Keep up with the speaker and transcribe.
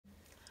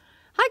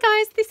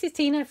Hi guys, this is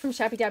Tina from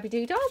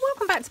Shabbydabbydoodah.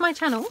 Welcome back to my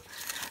channel.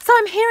 So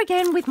I'm here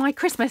again with my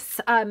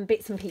Christmas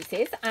bits and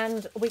pieces,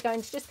 and we're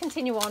going to just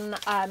continue on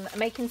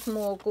making some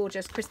more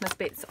gorgeous Christmas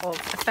bits of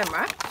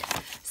ephemera.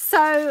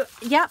 So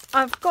yeah,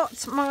 I've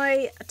got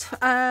my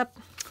I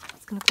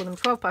was going to call them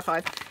 12 by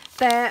 5.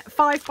 They're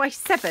 5 by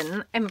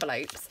 7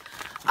 envelopes,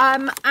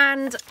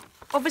 and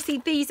obviously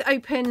these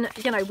open,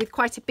 you know, with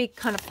quite a big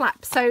kind of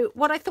flap. So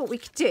what I thought we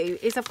could do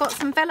is, I've got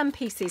some vellum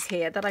pieces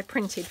here that I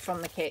printed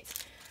from the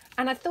kit,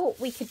 and I thought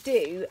we could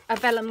do a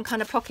vellum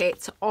kind of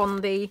pocket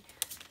on the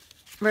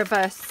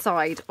reverse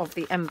side of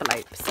the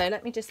envelope. So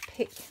let me just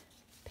pick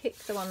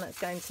the one that's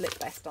going to look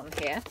best on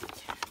here.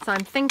 So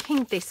I'm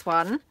thinking this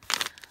one.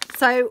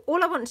 So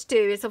all I want to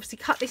do is obviously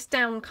cut this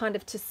down kind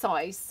of to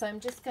size. So I'm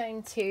just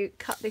going to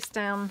cut this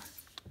down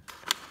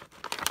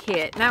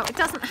here. Now it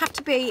doesn't have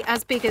to be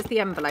as big as the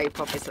envelope,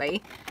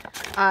 obviously,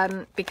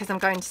 because I'm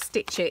going to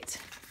stitch it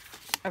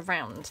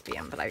around the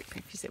envelope,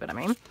 if you see what I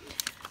mean.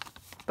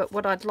 But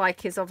what I'd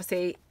like is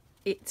obviously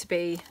it to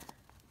be,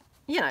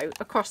 you know,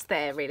 across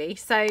there really.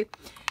 So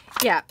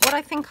yeah, what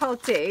I think I'll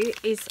do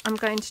is I'm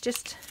going to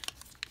just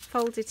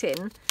fold it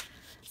in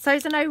so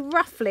as I know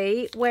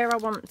roughly where I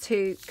want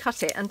to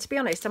cut it. And to be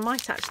honest, I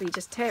might actually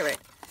just tear it.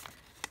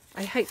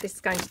 I hope this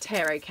is going to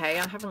tear okay.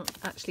 I haven't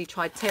actually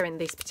tried tearing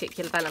this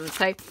particular vellum.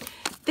 So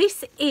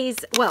this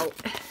is, well,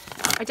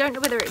 I don't know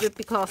whether it would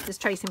be classed as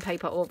tracing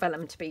paper or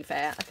vellum, to be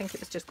fair. I think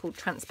it was just called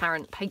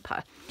transparent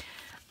paper.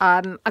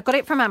 I got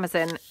it from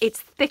Amazon. It's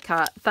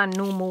thicker than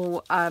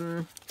normal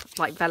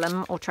like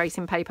vellum or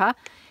tracing paper.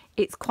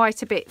 It's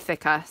quite a bit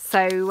thicker.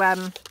 So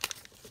I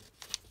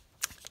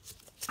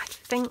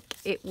think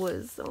it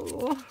was,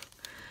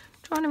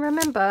 trying to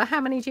remember how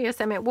many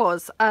GSM it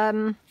was.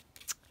 I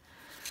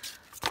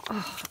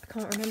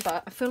can't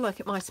remember. I feel like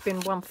it might have been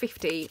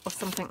 150 or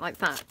something like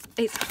that.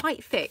 It's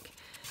quite thick,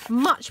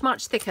 much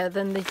thicker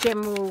than the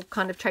general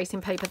kind of tracing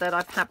paper that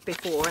I've had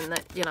before, and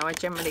that, you know, I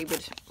generally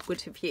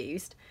would have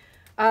used.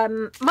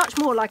 Much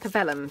more like a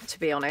vellum, to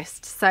be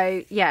honest.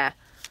 So yeah,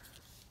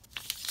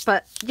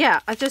 but yeah,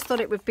 I just thought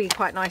it would be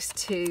quite nice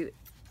to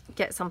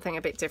get something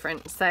a bit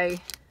different. So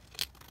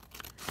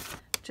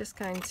just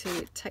going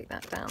to take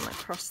that down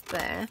across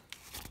there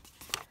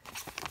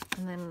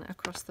and then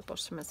across the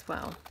bottom as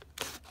well.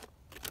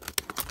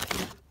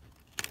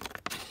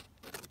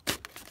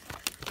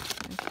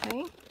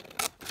 Okay,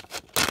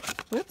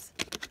 whoops.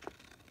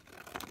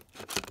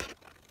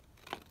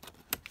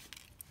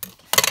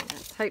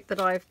 Hope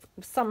that I've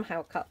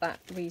somehow cut that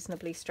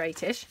reasonably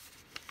straightish.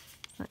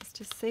 Let's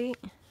just see.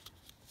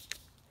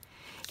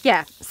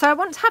 Yeah, so I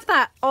want to have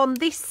that on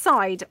this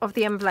side of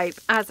the envelope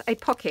as a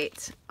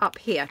pocket up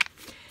here.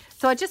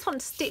 So I just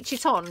want to stitch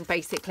it on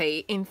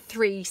basically in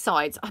 3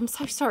 sides. I'm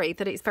so sorry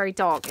that it's very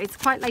dark. It's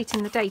quite late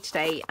in the day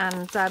today,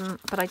 and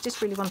but I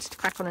just really wanted to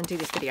crack on and do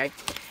this video.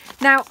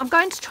 Now I'm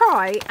going to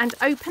try and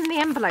open the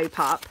envelope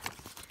up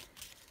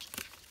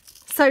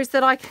so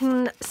that I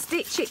can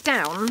stitch it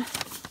down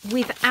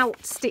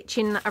without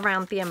stitching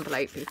around the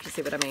envelope, if you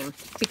see what I mean.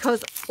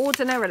 Because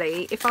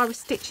ordinarily, if I was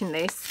stitching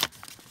this,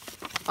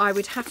 I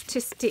would have to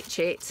stitch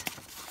it,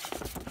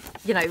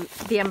 you know,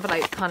 the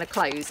envelope kind of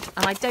closed,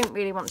 and I don't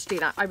really want to do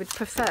that. I would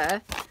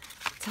prefer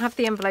to have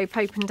the envelope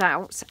opened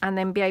out and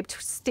then be able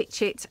to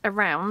stitch it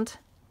around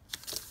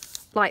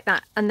like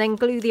that, and then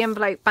glue the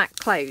envelope back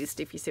closed,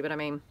 if you see what I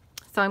mean.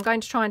 So I'm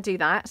going to try and do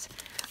that.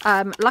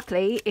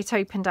 Luckily it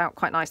opened out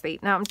quite nicely.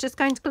 Now I'm just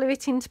going to glue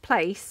it into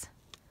place,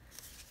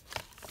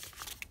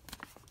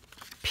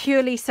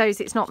 purely so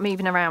as it's not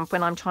moving around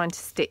when I'm trying to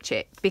stitch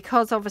it,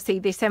 because obviously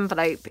this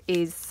envelope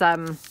is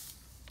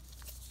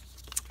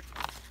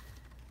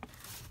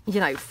you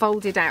know,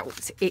 folded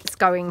out. It's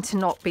going to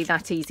not be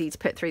that easy to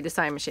put through the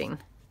sewing machine.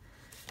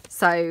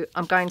 So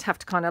I'm going to have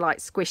to kind of like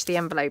squish the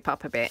envelope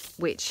up a bit,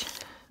 which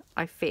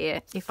I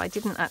fear if I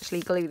didn't actually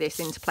glue this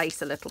into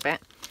place a little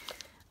bit,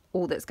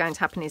 all that's going to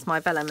happen is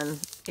my vellum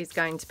is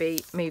going to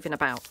be moving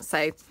about.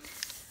 So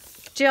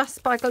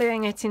just by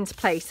gluing it into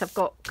place, I've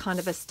got kind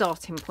of a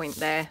starting point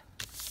there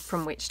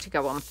from which to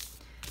go on,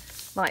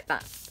 like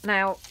that.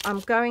 Now I'm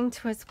going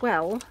to as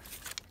well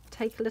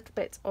take a little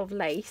bit of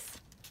lace,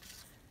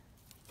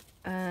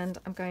 and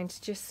I'm going to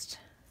just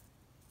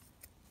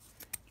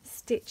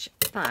stitch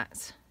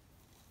that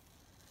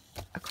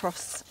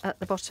across at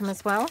the bottom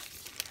as well.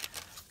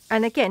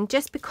 And again,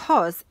 just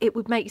because it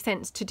would make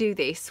sense to do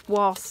this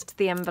whilst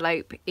the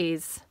envelope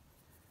is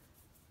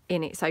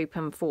in its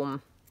open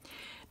form.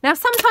 Now,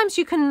 sometimes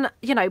you can,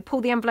 you know, pull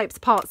the envelopes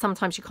apart,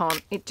 sometimes you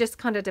can't. It just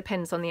kind of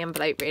depends on the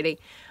envelope, really.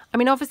 I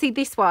mean, obviously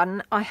this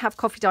one, I have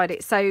coffee dyed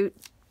it. So,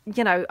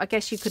 you know, I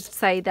guess you could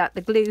say that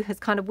the glue has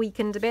kind of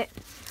weakened a bit,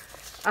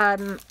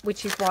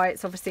 which is why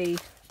it's obviously,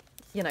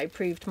 you know,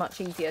 proved much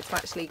easier to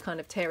actually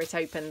kind of tear it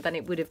open than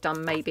it would have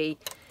done maybe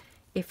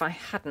if I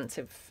hadn't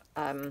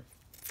have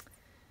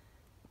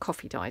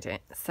coffee dyed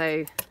it.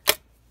 So,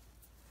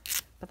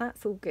 but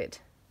that's all good.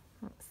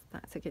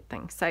 That's a good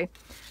thing. So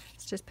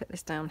let's just put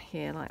this down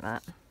here like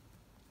that.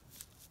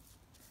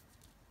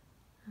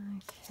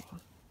 Okay,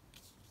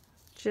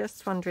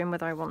 just wondering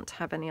whether I want to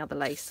have any other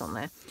lace on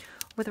there,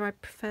 whether I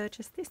prefer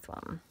just this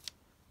one.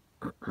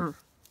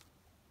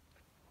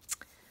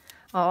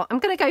 Oh, I'm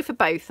going to go for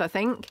both, I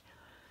think.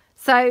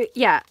 So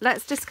yeah,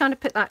 let's just kind of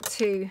put that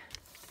to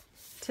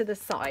the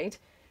side,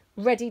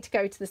 ready to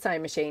go to the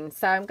sewing machine.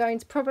 So I'm going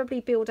to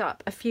probably build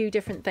up a few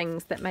different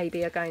things that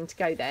maybe are going to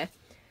go there.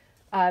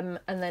 And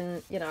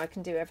then, you know, I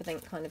can do everything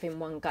kind of in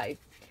one go.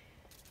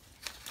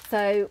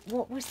 So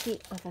what was the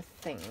other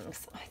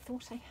things? I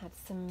thought I had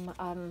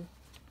some,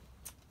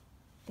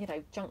 you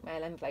know, junk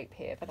mail envelope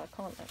here, but I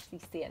can't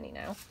actually see any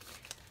now.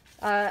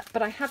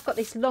 But I have got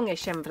this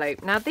longish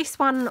envelope. Now this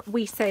one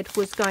we said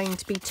was going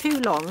to be too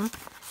long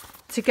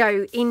to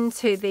go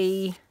into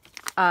the,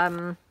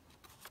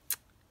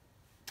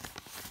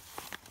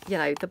 you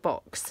know, the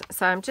box.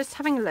 So I'm just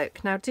having a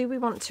look. Now, do we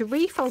want to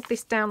refold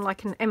this down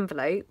like an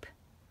envelope?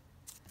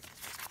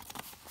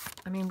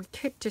 I mean, we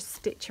could just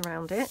stitch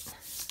around it,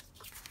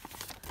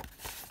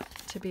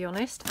 to be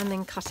honest, and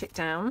then cut it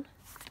down.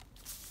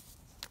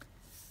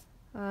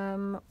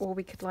 Or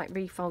we could like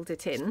refold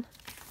it in.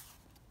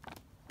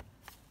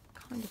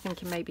 Kind of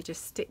thinking maybe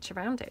just stitch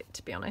around it,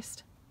 to be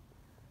honest.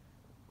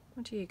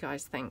 What do you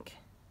guys think?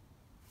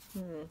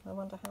 I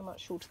wonder how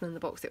much shorter than the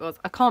box it was.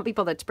 I can't be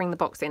bothered to bring the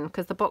box in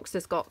because the box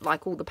has got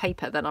like all the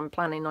paper that I'm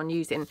planning on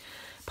using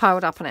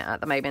piled up on it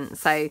at the moment.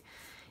 So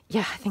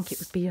yeah, I think it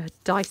would be a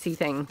dicey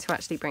thing to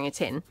actually bring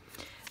it in.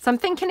 So I'm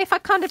thinking if I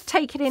kind of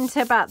take it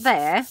into about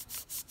there.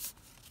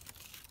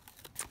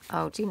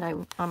 Oh, do you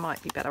know, I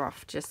might be better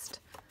off just,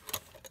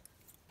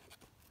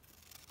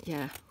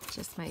 yeah,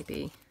 just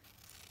maybe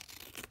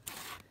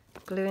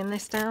gluing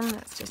this down.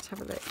 Let's just have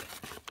a look.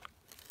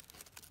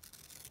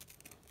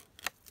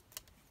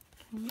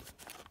 Okay.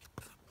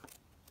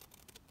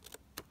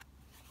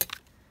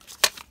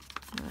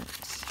 Right,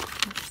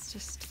 let's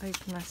just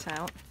open that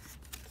out.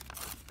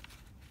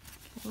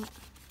 Okay.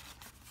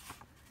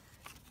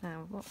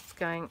 Now what's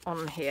going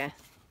on here?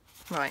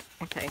 Right,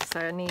 okay, so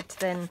I need to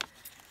then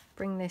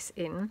bring this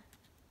in.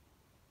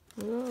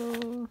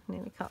 Ooh,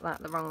 nearly cut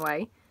that the wrong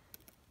way.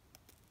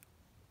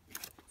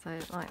 So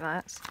like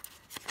that.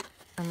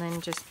 And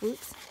then just,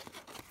 whoops.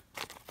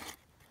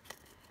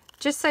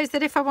 Just so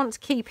that if I want to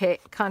keep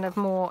it kind of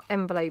more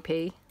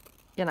envelopey,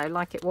 you know,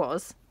 like it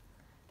was.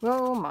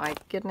 Oh my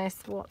goodness,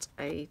 what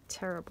a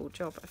terrible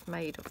job I've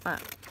made of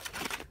that.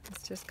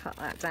 Let's just cut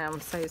that down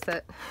so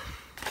that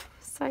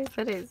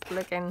it's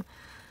looking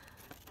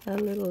a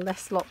little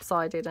less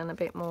lopsided and a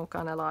bit more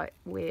kind of like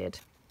weird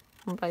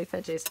on both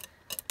edges.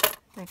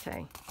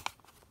 Okay,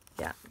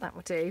 yeah, that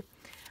will do.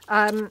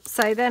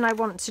 So then I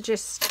want to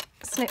just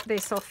snip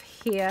this off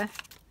here.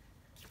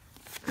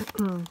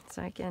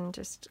 So again,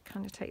 just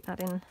kind of take that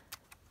in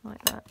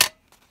like that.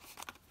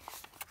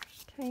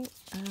 Okay,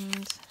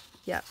 and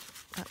yeah,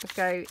 that will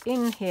go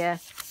in here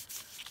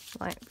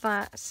like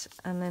that,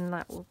 and then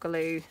that will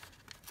glue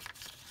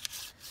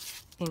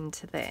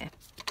into there.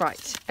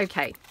 Right,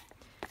 okay.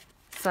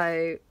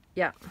 So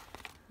yeah,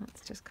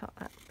 let's just cut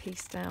that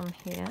piece down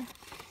here.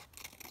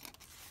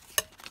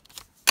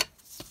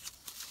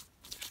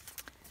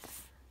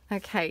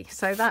 Okay,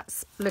 so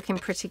that's looking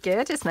pretty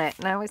good, isn't it?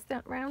 Now, is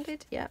that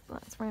rounded? Yeah,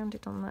 that's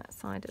rounded on that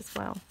side as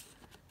well.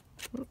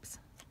 Oops.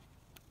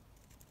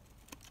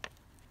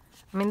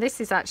 I mean, this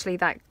is actually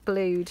that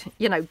glued,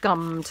 you know,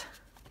 gummed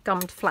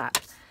flap.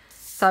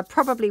 So I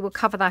probably will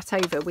cover that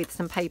over with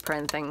some paper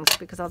and things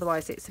because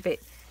otherwise it's a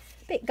bit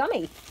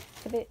gummy.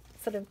 It's a bit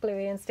sort of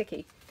gluey and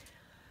sticky.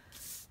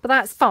 But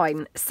that's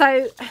fine.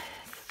 So I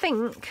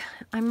think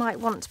I might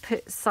want to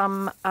put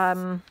some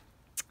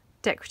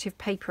decorative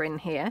paper in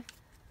here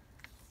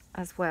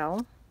as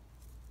well.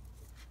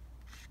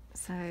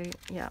 So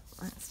yeah,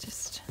 let's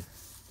just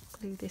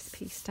glue this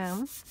piece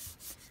down.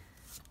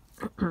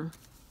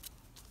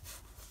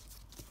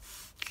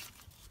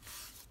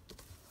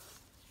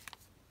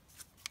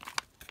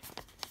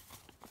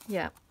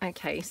 Yeah,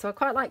 okay, so I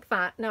quite like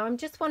that. Now I'm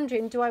just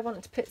wondering, do I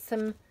want to put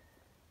some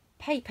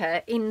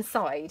paper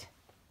inside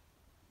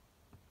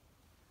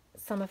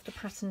some of the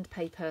patterned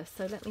paper?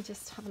 So let me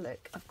just have a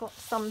look. I've got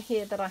some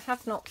here that I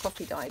have not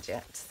coffee dyed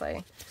yet,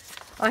 so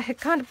I had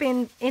kind of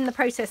been in the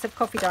process of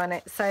coffee dyeing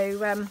it.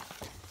 So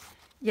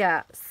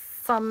yeah,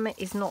 some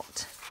is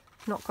not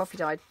coffee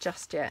dyed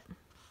just yet.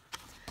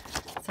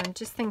 So I'm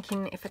just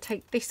thinking if I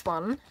take this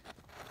one,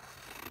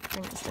 for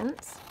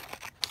instance,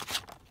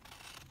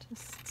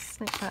 just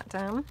snip that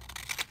down.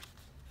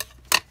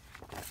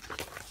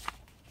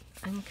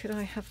 And could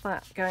I have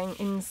that going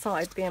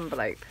inside the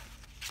envelope?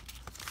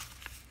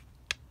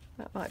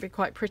 That might be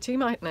quite pretty,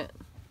 mightn't it?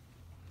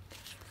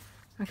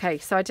 Okay,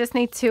 so I just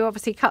need to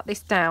obviously cut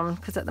this down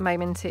because at the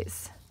moment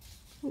it's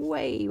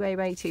way, way,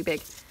 way too big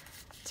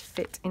to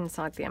fit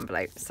inside the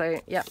envelope. So,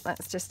 yeah,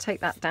 let's just take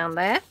that down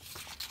there.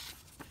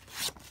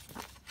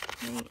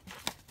 Okay.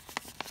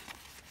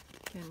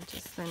 Again,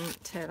 just then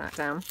tear that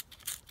down.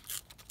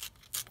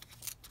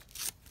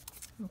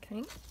 Okay.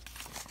 And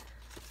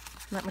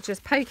that will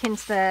just poke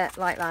into there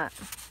like that.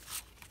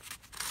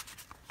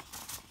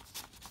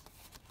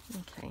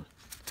 Okay.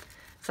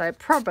 So I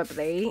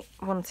probably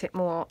want it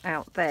more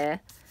out there,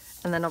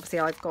 and then obviously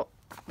I've got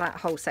that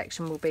whole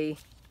section will be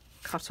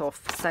cut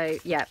off. So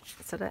yeah,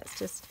 so let's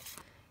just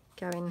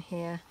go in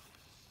here.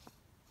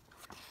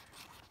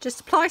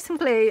 Just apply some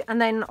glue,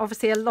 and then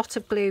obviously a lot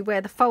of glue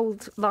where the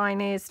fold line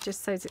is,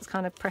 just so it's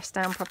kind of pressed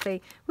down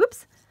properly.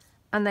 Whoops.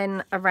 And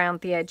then around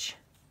the edge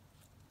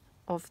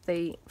of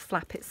the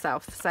flap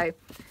itself. So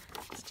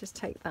let's just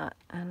take that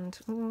and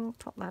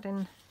pop that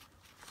in.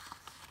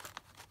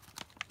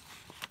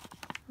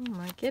 Oh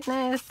my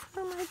goodness,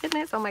 oh my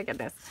goodness, oh my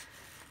goodness.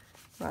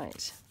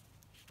 Right.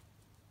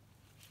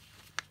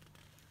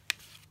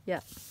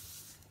 Yeah.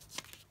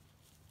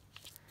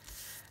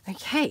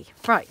 Okay,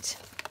 right.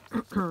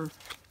 Let's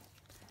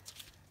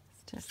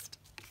just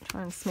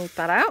try and smooth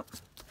that out.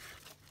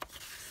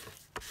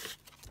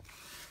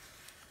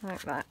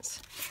 Like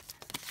that.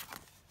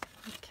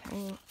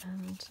 Okay,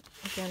 and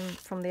again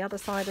from the other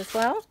side as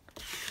well.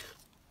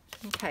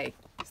 Okay,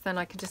 so then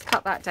I can just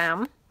cut that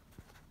down.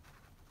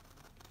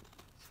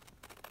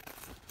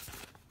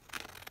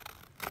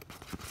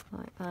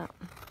 Like that.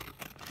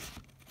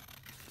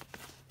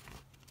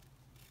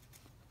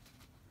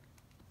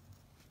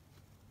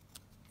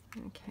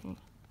 Okay.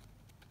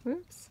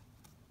 Whoops.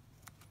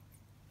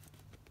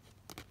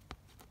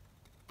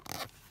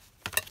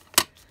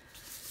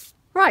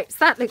 Right, so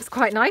that looks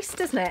quite nice,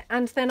 doesn't it?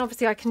 And then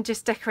obviously I can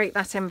just decorate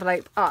that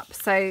envelope up.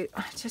 So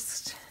I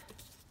just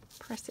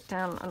press it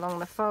down along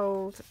the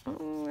fold.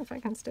 Oh, if I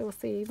can still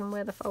see even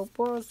where the fold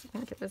was. I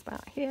think it was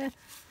about here.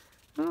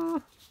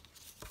 Oh.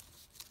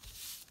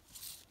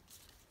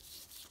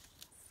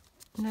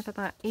 Never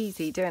that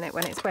easy doing it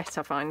when it's wet,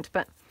 I find.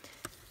 But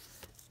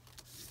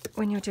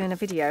when you're doing a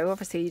video,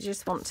 obviously you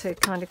just want to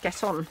kind of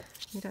get on.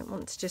 You don't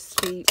want to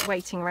just be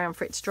waiting around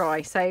for it to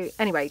dry. So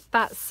anyway,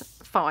 that's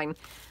fine.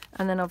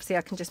 And then obviously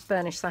I can just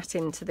burnish that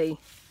into the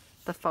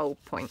fold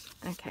point.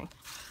 Okay.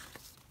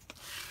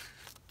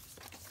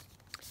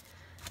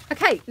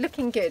 Okay,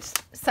 looking good.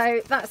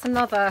 So that's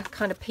another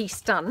kind of piece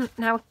done.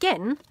 Now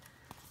again,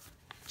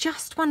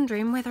 just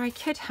wondering whether I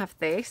could have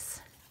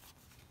this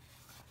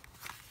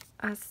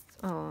as,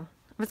 oh,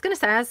 I was going to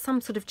say as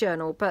some sort of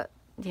journal, but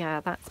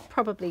yeah, that's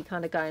probably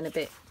kind of going a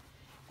bit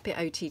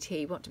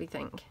OTT. What do we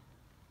think?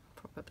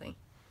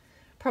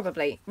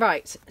 Probably.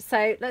 Right,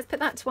 so let's put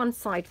that to one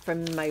side for a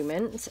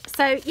moment.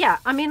 So yeah,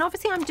 I mean,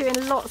 obviously I'm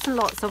doing lots and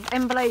lots of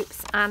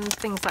envelopes and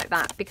things like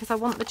that because I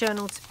want the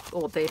journal to,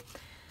 or the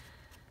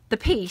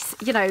piece,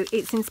 you know,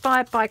 it's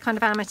inspired by kind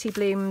of Amity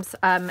Bloom's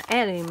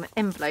heirloom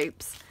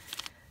envelopes.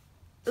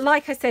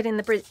 Like I said in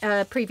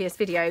the previous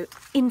video,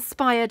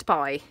 inspired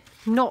by,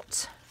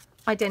 not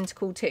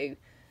identical to.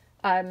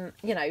 You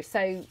know,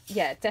 so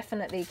yeah,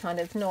 definitely kind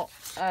of not...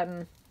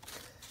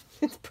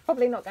 it's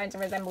probably not going to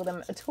resemble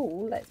them at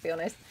all, let's be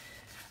honest,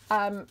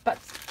 but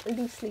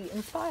loosely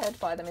inspired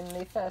by them in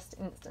the first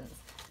instance.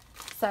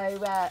 So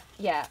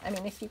yeah, I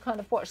mean, if you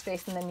kind of watch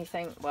this and then you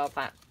think, well,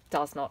 that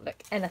does not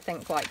look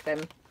anything like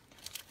them,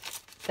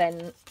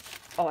 then,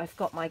 oh, I've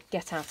got my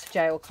get out of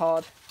jail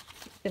card,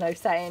 you know,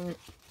 saying,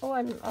 oh,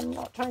 I'm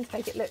not trying to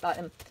make it look like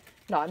them.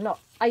 No, I'm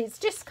not. It's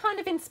just kind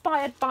of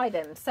inspired by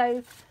them.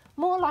 So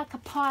more like a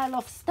pile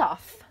of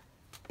stuff,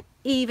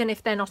 even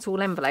if they're not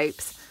all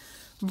envelopes,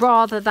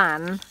 rather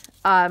than,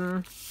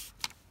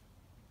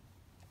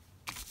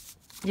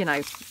 you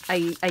know,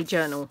 a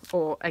journal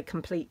or a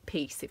complete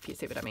piece, if you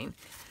see what I mean.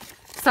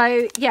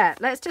 So, yeah,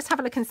 let's just have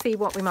a look and see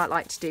what we might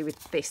like to do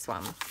with this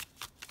one.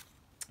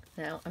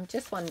 Now, I'm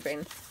just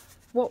wondering,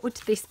 what would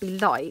this be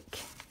like,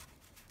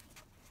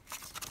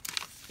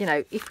 you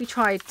know, if we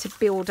tried to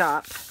build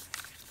up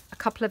a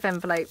couple of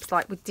envelopes,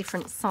 like with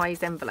different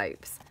size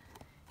envelopes,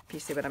 if you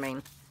see what I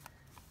mean.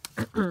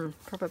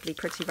 Probably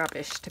pretty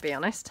rubbish, to be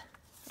honest.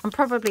 I'm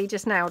probably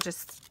just now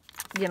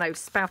you know,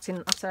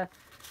 spouting utter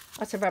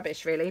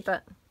rubbish, really,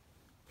 but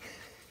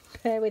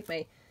bear with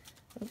me.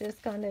 I'm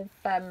just kind of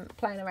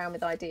playing around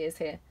with ideas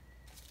here.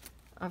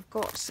 I've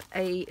got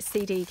a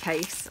CD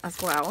case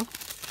as well.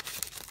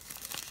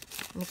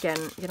 And again,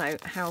 you know,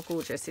 how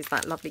gorgeous is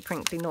that lovely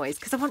crinkly noise?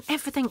 Because I want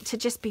everything to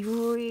just be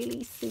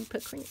really super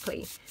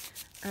crinkly.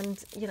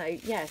 And, you know,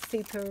 yeah,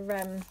 super,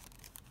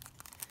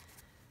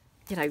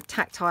 you know,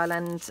 tactile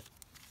and...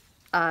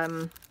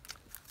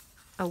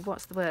 oh,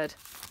 what's the word?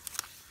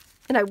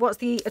 You know, what's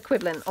the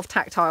equivalent of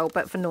tactile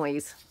but for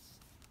noise?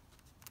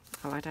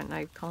 Oh, I don't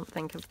know, can't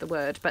think of the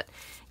word, but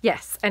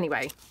yes,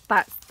 anyway,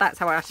 that's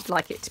how I'd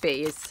like it to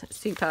be, is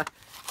super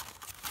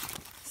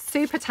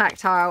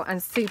tactile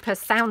and super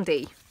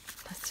soundy.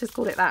 Let's just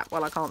call it that.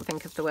 Well, I can't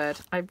think of the word.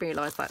 I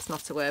realise that's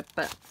not a word,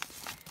 but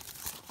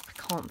I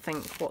can't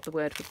think what the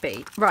word would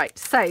be. Right,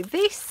 so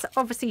this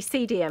obviously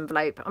CD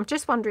envelope, I'm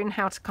just wondering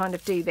how to kind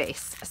of do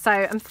this. So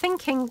I'm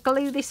thinking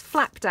glue this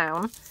flap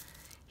down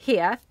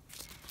here,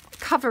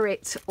 cover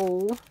it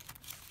all,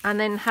 and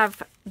then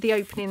have the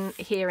opening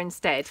here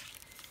instead,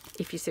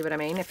 if you see what I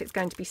mean, if it's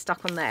going to be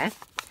stuck on there.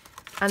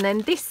 And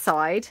then this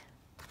side,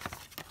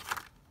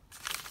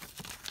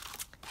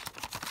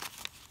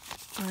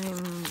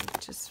 I'm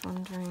just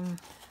wondering,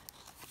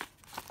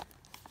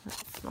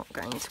 that's not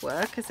going to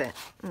work, is it?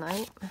 No.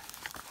 I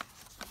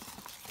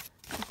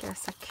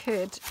guess I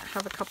could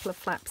have a couple of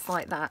flaps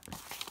like that.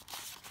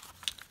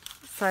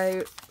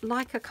 So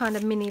like a kind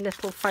of mini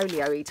little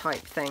folio-y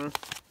type thing.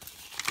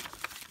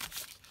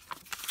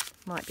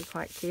 Might be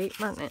quite cute,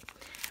 mightn't it?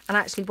 And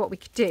actually what we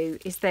could do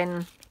is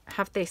then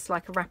have this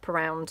like a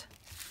wraparound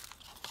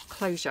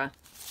closure.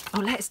 Oh,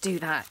 let's do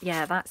that.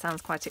 Yeah, that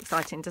sounds quite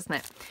exciting, doesn't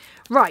it?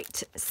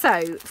 Right,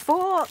 so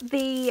for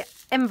the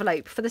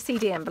envelope, for the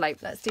CD envelope,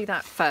 let's do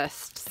that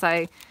first.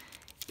 So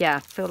yeah, I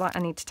feel like I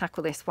need to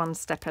tackle this one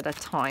step at a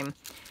time.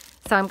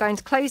 So I'm going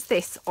to close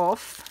this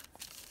off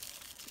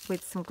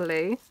with some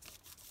glue.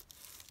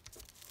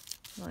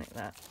 Like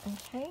that.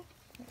 Okay,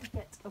 let me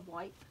get a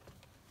wipe.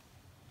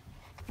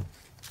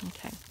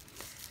 Okay,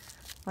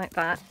 like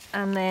that.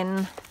 And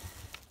then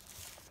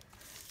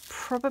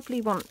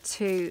probably want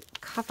to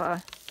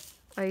cover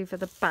over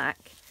the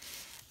back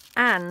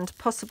and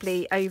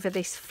possibly over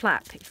this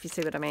flap, if you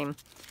see what I mean,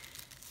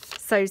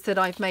 so that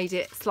I've made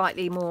it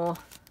slightly more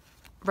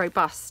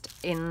robust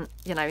in,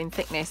 you know, in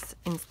thickness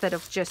instead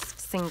of just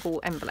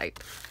single envelope.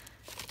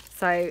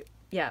 So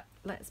yeah,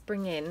 let's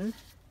bring in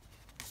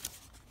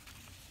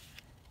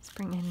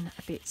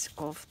a bit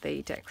of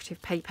the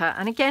decorative paper.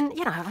 And again,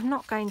 you know, I'm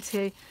not going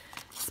to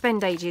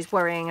spend ages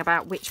worrying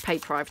about which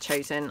paper I've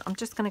chosen. I'm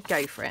just going to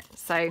go for it.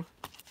 So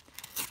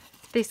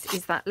this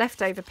is that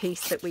leftover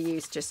piece that we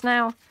used just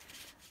now.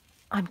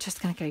 I'm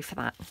just going to go for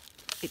that.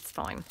 It's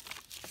fine.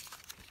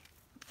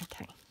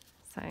 Okay,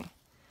 so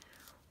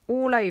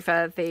all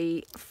over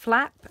the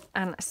flap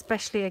and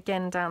especially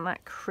again down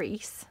that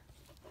crease.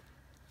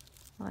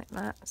 Like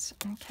that.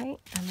 Okay,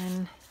 and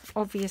then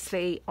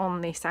obviously on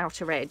this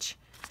outer edge,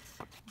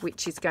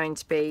 which is going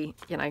to be,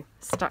 you know,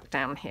 stuck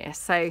down here.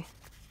 So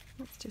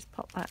let's just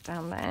pop that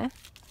down there.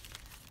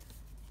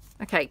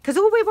 Okay, because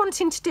all we're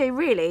wanting to do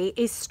really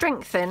is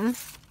strengthen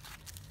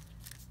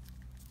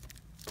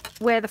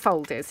where the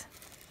fold is.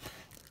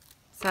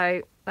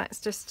 So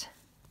let's just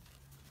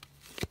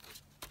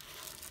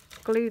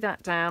glue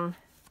that down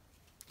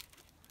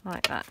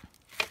like that.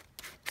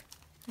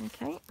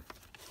 Okay.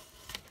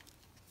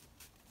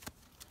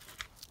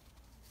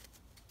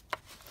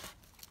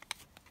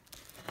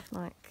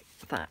 Like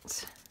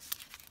that.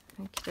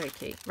 Okie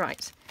dokie.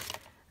 Right.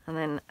 And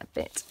then a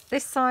bit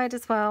this side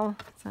as well.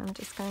 So I'm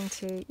just going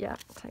to, yeah,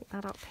 take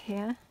that up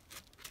here.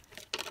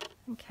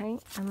 Okay,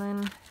 and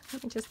then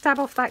let me just dab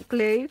off that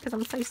glue because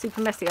I'm so super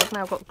messy. I've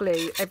now got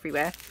glue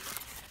everywhere.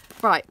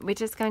 Right, we're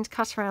just going to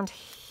cut around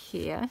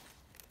here.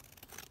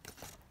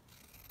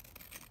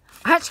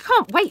 I actually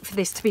can't wait for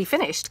this to be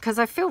finished because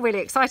I feel really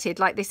excited.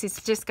 Like this is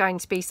just going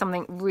to be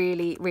something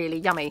really, really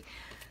yummy.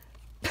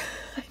 I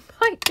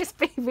might just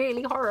be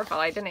really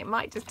horrified and it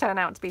might just turn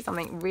out to be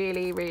something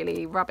really,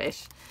 really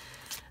rubbish.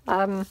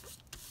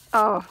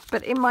 Oh,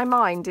 but in my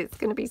mind it's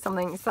going to be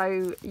something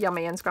so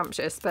yummy and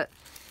scrumptious. But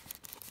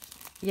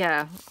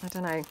yeah, I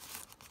don't know.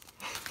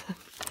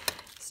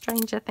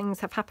 Stranger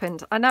things have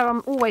happened. I know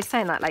I'm always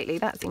saying that lately.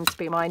 That seems to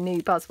be my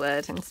new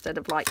buzzword instead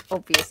of like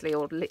obviously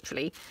or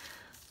literally.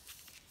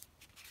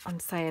 I'm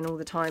saying all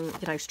the time,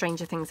 you know,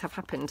 stranger things have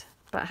happened.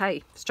 But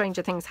hey,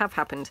 stranger things have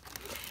happened.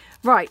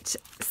 Right,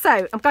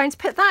 so I'm going to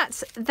put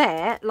that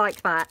there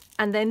like that.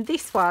 And then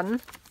this one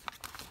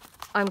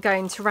I'm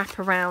going to wrap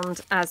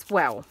around as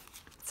well.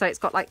 So it's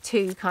got like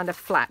two kind of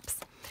flaps.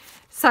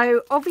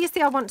 So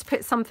obviously I want to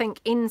put something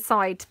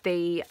inside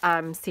the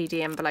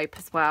CD envelope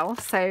as well.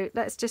 So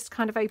let's just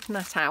kind of open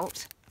that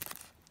out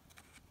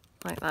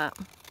like that.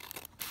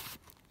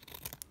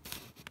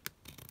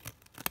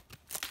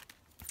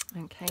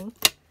 Okay.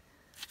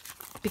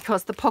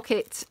 Because the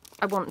pocket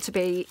I want to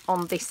be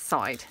on this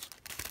side.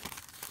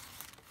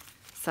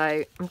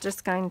 So I'm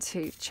just going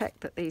to check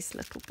that these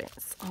little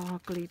bits are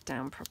glued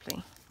down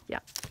properly. Yeah,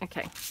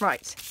 okay,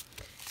 right.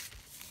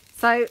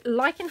 So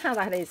liking how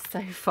that is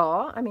so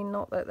far. I mean,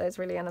 not that there's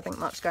really anything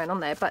much going on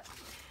there, but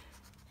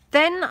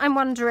then I'm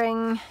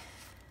wondering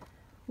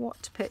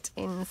what to put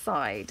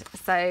inside.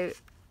 So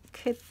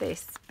could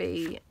this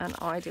be an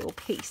ideal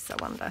piece, I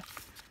wonder?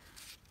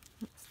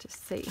 Let's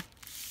just see.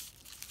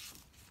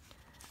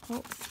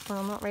 Oops,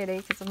 well, not really,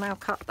 because I've now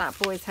cut that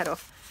boy's head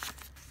off.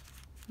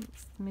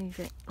 Let's move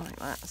it like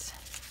that.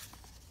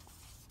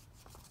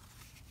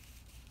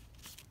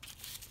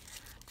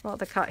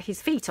 Rather cut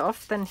his feet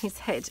off than his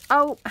head.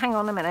 Oh, hang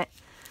on a minute.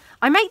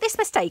 I make this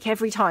mistake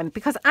every time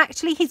because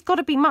actually he's got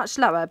to be much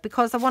lower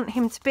because I want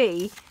him to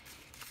be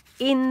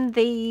in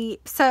the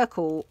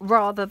circle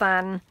rather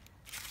than,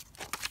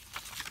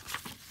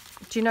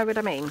 do you know what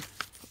I mean?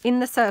 In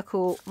the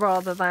circle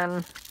rather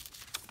than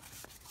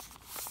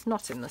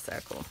not in the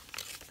circle,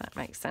 if that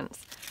makes sense.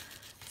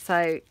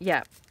 So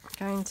yeah,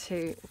 I'm going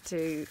to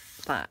do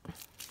that.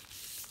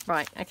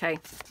 Right, okay.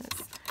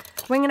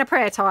 Wing and a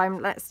prayer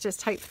time. Let's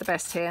just hope for the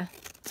best here.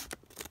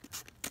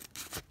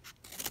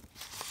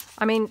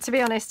 I mean, to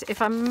be honest,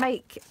 if I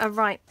make a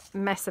right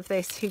mess of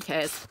this, who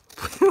cares?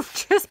 We'll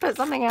just put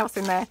something else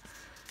in there.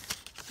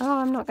 Oh,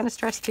 I'm not going to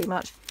stress too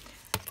much.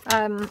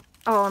 Oh,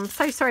 I'm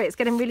so sorry. It's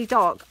getting really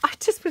dark. I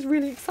just was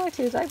really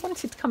excited. I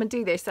wanted to come and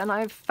do this, and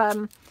I've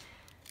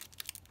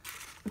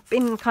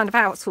been kind of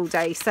out all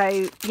day.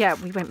 So yeah,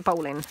 we went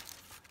bowling.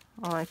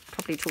 Oh, I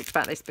probably talked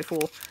about this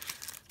before.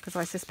 because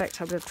I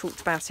suspect I would have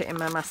talked about it in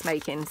my mass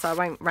making, so I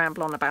won't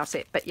ramble on about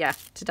it. But yeah,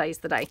 today's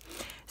the day.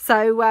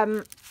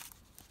 So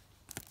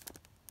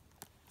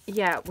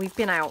yeah, we've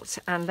been out,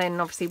 and then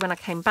obviously when I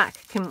came back,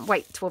 I couldn't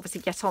wait to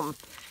obviously get on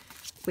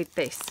with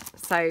this.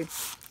 So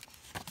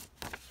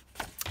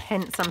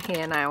hence I'm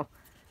here now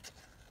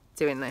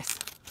doing this.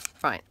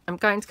 Right, I'm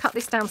going to cut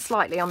this down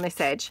slightly on this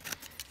edge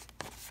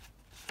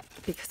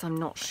because I'm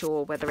not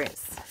sure whether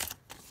it's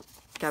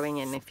going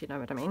in, if you know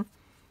what I mean.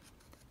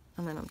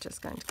 And then I'm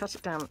just going to cut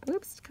it down.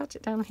 Oops, cut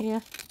it down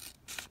here.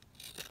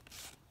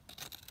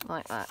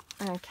 Like that.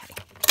 Okay.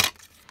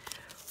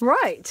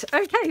 Right,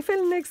 okay,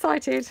 feeling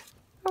excited.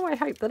 Oh, I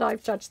hope that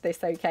I've judged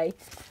this okay.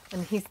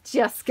 And he's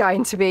just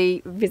going to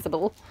be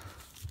visible.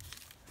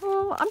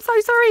 Oh, I'm so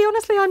sorry.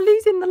 Honestly, I'm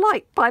losing the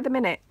light by the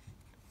minute.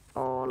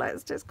 Oh,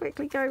 let's just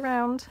quickly go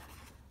round.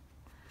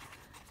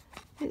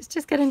 It's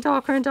just getting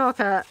darker and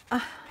darker.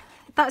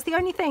 That's the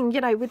only thing, you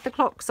know, with the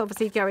clocks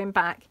obviously going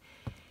back,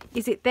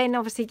 is it then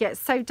obviously gets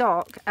so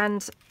dark,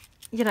 and,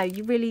 you know,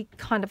 you really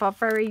kind of are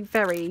very,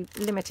 very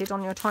limited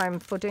on your time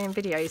for doing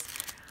videos.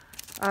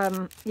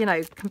 You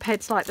know,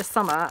 compared to like the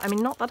summer. I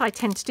mean, not that I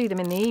tend to do them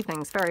in the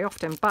evenings very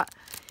often, but,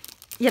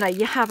 you know,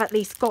 you have at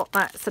least got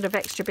that sort of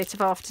extra bit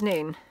of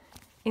afternoon.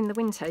 In the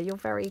winter, you're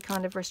very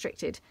kind of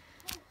restricted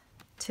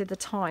to the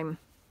time.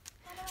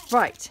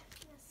 Right.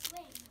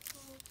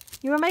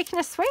 You were making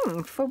a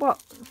swing for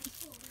what?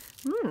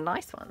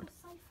 Nice one.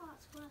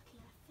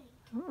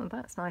 Oh,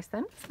 that's nice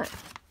then, isn't it?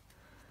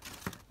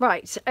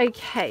 Right,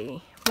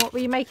 okay. What were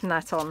you making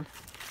that on?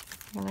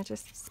 I'm going to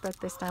just spread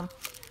this down.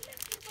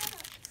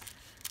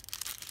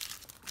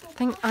 I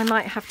think I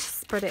might have to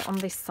spread it on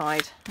this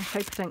side. I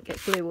hope I don't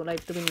get glue all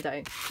over the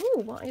window.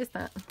 Oh, what is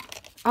that?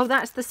 Oh,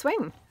 that's the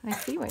swing. I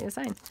see what you're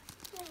saying.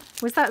 Yeah.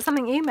 Was that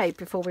something you made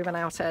before we went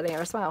out earlier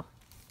as well?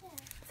 Yeah.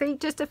 See,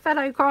 just a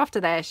fellow crafter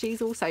there.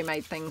 She's also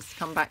made things to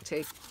come back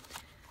to.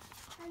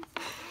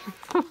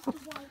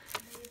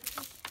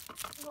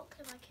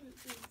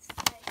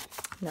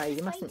 No,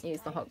 you mustn't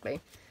use the hot glue.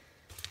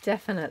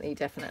 Definitely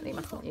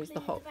mustn't use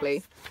the hot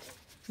glue.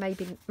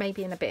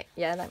 Maybe in a bit.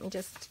 Yeah, let me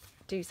just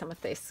do some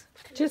of this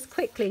just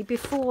quickly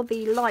before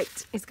the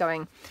light is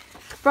going.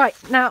 Right,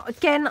 now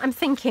again I'm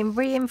thinking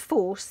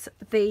reinforce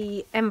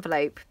the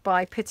envelope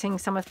by putting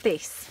some of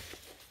this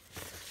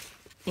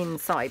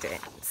inside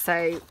it.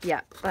 So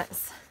yeah,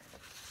 let's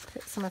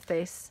put some of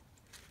this.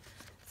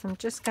 So I'm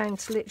just going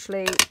to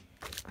literally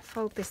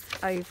fold this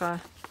over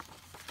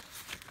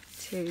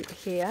to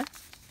here.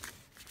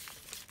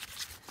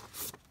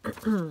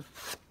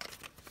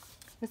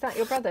 Was that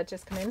your brother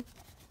just come in?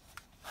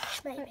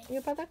 Maybe.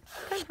 Your brother?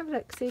 Go and have a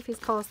look, see if his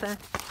car's there.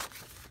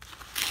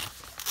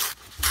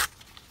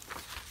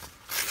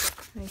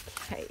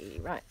 Okay,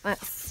 right,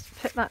 let's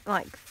put that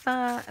like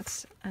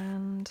that,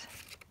 and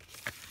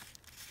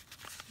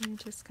I'm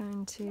just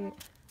going to...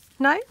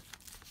 No?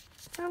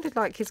 Sounded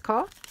like his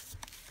car.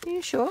 Are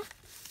you sure?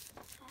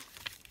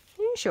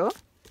 Are you sure?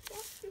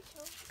 Yes, I'm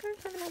sure. Go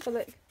and have another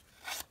look.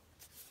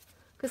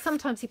 Because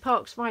sometimes he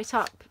parks right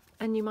up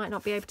and you might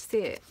not be able to see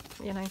it,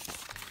 you know,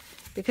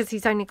 because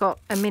he's only got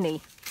a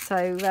Mini.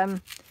 So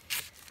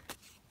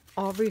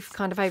our roof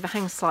kind of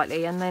overhangs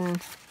slightly, and then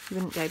you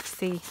wouldn't be able to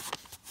see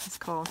his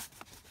car.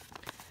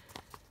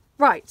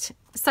 Right,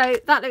 so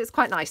that looks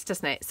quite nice,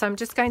 doesn't it? So I'm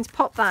just going to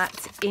pop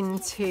that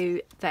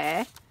into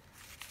there,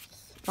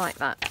 like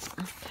that.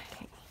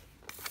 Okay.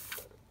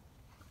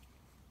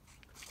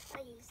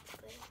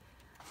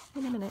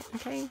 In a minute,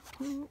 okay.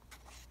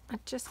 I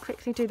just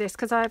quickly do this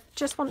because I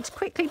just want to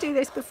quickly do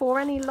this before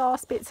any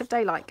last bits of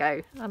daylight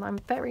go, and I'm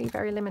very,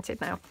 very limited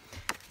now.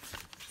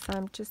 So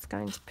I'm just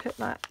going to put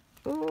that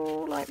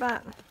all like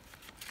that.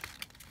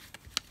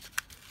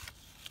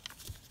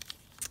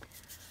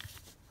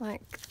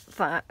 Like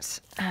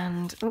that.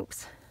 And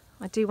oops,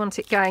 I do want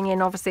it going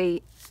in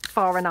obviously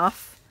far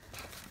enough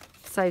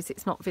so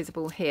it's not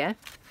visible here.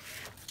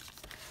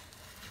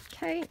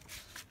 Okay.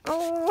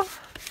 Oh,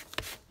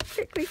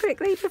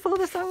 quickly before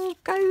the sun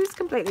goes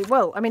completely.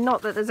 Well, I mean,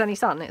 not that there's any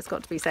sun, it's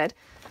got to be said,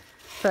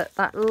 but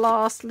that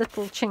last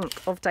little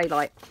chink of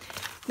daylight.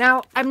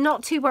 Now, I'm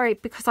not too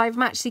worried because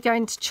I'm actually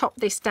going to chop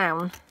this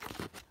down,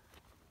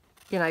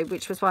 you know,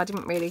 which was why I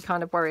didn't really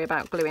kind of worry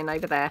about gluing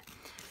over there,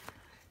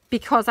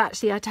 because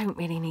actually I don't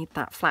really need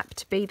that flap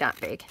to be that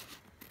big.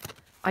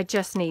 I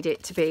just need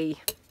it to be,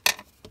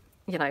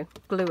 you know,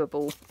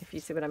 gluable, if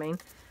you see what I mean,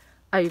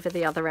 over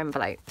the other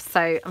envelope.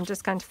 So I'm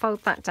just going to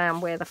fold that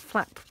down where the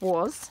flap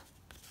was.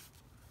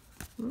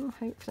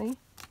 Hopefully.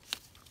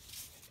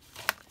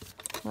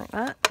 Like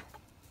that.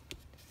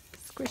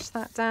 Squish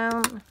that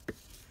down.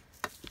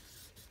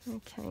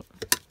 Okay.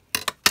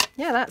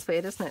 Yeah, that's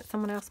weird, isn't it?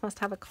 Someone else must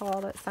have a car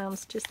that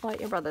sounds just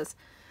like your brother's.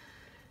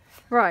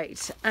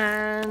 Right,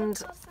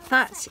 and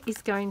that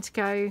is going to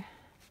go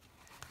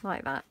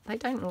like that. They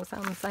don't all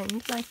sound the same, do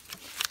they?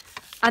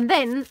 And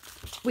then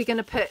we're going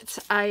to put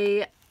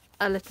a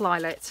little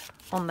eyelet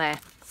on there.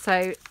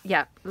 So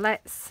yeah,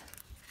 let's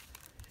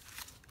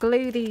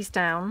glue these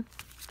down.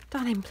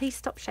 Darling, please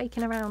stop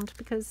shaking around,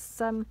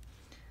 because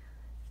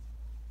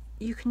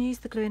you can use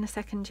the glue in a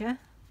second, yeah?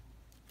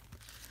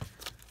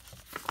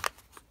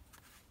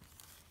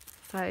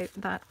 So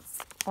that's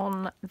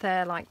on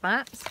there like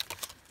that.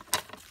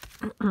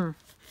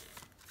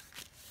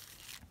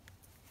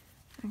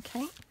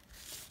 Okay.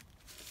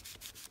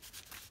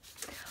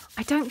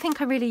 I don't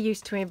think I really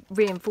used to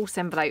reinforce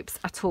envelopes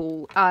at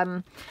all.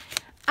 And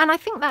I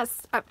think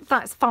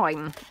that's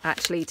fine,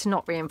 actually, to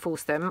not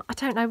reinforce them. I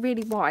don't know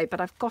really why,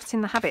 but I've got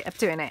in the habit of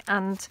doing it.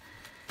 And,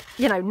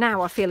 you know,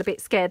 now I feel a bit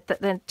scared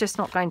that they're just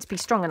not going to be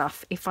strong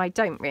enough if I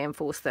don't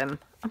reinforce them.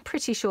 I'm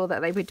pretty sure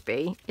that they would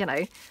be, you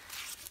know.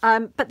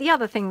 But the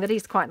other thing that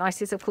is quite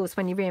nice is, of course,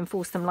 when you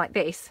reinforce them like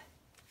this,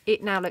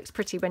 it now looks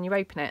pretty when you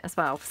open it as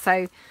well.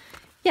 So,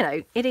 you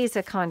know, it is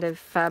a kind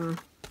of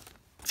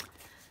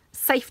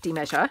safety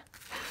measure,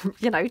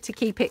 you know, to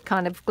keep it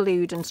kind of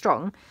glued and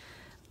strong.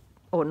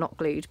 Or not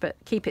glued, but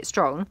keep it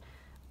strong.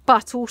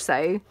 But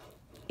also,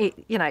 it,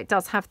 you know, it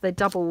does have the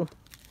double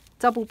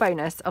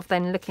bonus of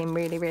then looking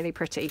really, really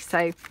pretty.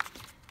 So,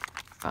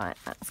 right,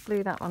 let's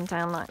glue that one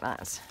down like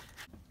that.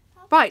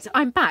 Right,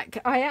 I'm back.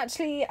 I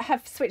actually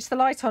have switched the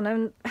light on,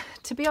 and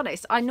to be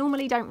honest, I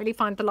normally don't really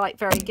find the light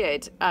very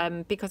good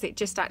because it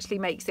just actually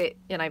makes it,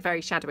 you know, very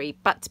shadowy.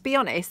 But to be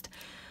honest,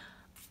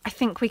 I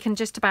think we can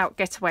just about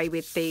get away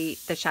with the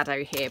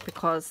shadow here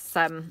because,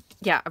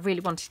 yeah, I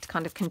really wanted to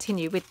kind of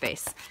continue with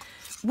this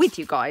with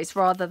you guys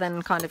rather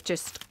than kind of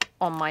just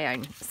on my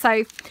own.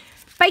 So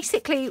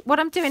basically what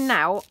I'm doing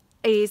now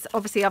is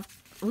obviously I've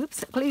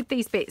glued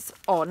these bits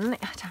on.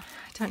 I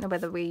don't know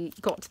whether we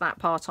got to that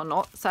part or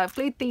not. So I've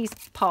glued these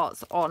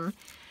parts on,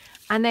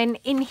 and then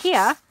in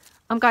here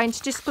I'm going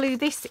to just glue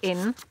this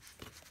in.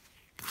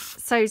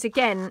 So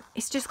again,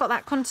 it's just got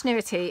that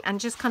continuity and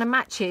just kind of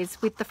matches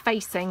with the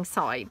facing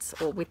sides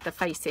or with the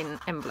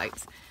facing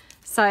envelopes.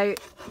 So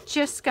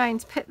just going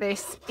to put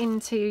this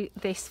into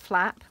this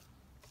flap.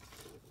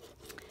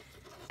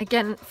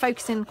 Again,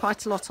 focusing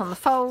quite a lot on the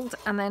fold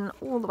and then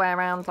all the way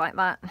around like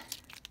that.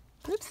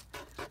 Oops.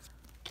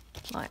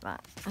 Like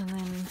that. And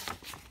then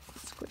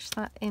squish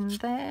that in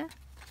there.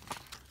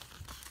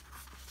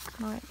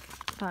 Like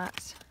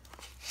that.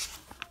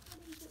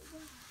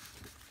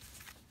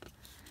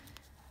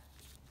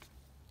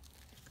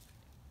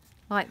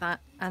 Like that.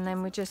 And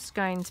then we're just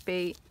going to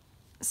be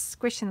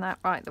squishing that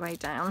right the way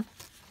down.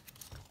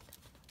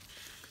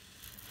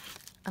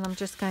 And I'm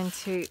just going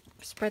to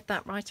spread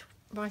that right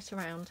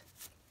around.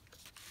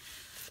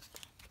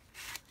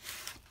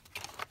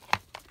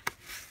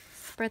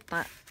 Spread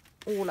that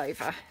all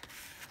over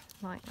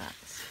like that.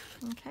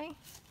 Okay.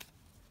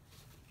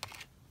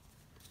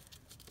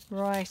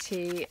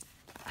 Righty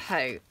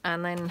ho,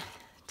 and then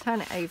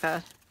turn it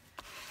over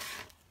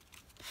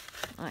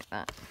like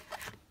that.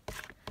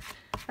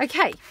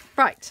 Okay,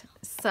 right,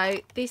 so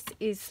this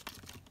is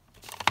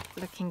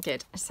looking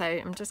good. So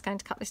I'm just going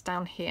to cut this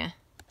down here.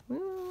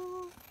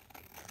 Ooh.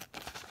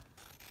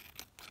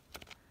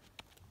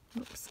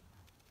 Oops.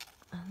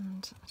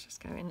 And I'll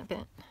just go in a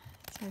bit.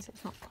 So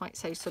it's not quite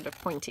so sort of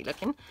pointy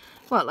looking.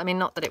 Well, I mean,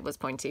 not that it was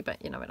pointy, but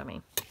you know what I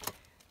mean.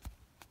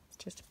 It's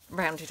just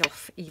rounded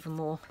off even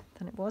more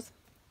than it was.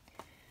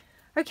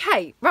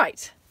 Okay,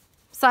 right.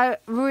 So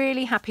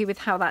really happy with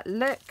how that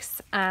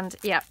looks. And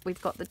yeah,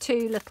 we've got the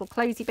two little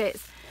closey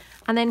bits.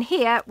 And then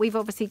here, we've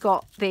obviously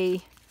got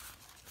the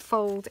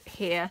fold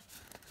here.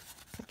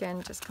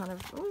 Again, just kind of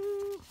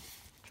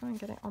try and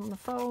get it on the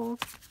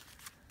fold.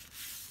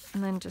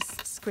 And then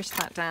just squish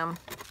that down.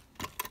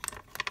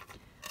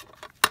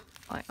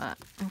 Like that,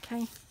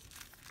 okay.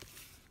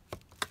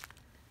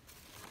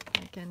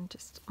 Again,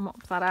 just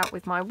mop that out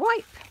with my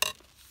wipe.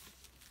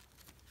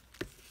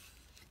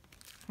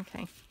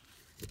 Okay.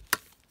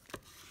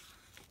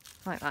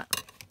 Like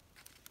that.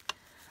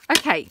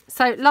 Okay,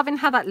 so loving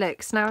how that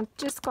looks. Now I've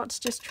just got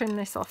to just trim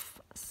this off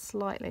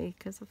slightly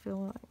because I feel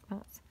like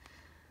that's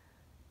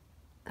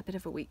a bit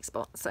of a weak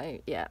spot. So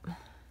yeah.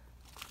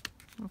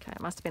 Okay,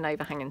 it must have been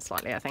overhanging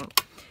slightly, I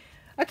think.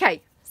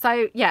 Okay.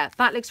 So yeah,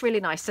 that looks really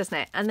nice, doesn't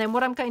it? And then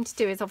what I'm going to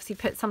do is obviously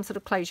put some sort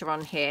of closure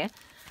on here.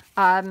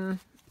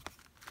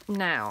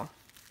 Now,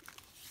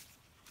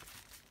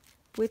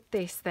 would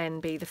this then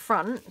be the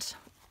front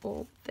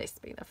or this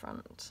be the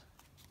front?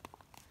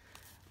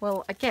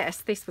 Well, I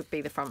guess this would be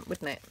the front,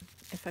 wouldn't it?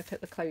 If I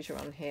put the closure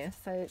on here.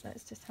 So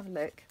let's just have a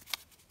look.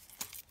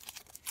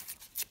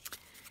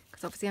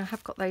 Because obviously I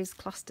have got those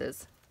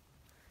clusters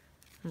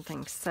and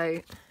things. So,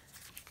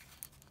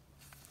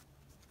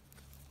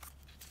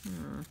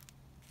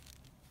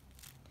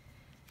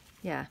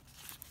 yeah,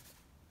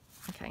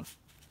 okay,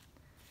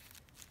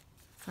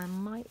 so I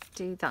might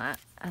do that,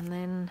 and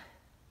then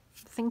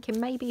thinking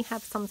maybe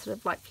have some sort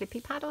of like flippy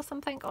pad or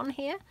something on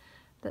here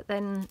that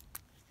then,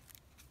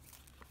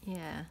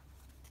 yeah,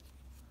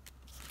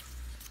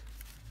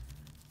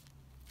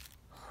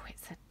 oh,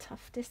 it's a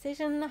tough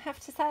decision, I have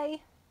to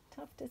say.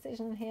 Tough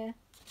decision here.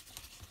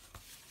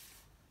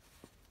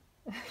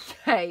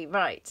 Okay,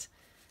 right,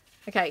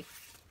 okay,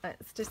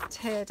 let's just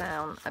tear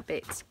down a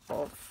bit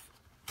of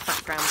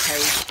background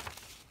page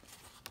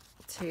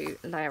to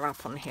layer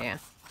up on here.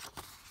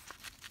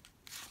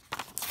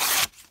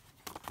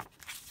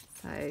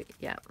 So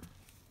yeah,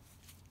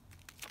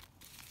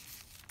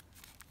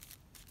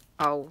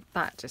 Oh,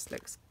 that just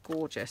looks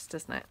gorgeous,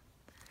 doesn't it?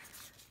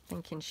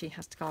 Thinking she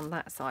has to go on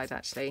that side,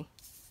 actually.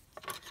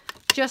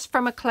 Just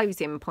from a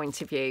closing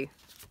point of view,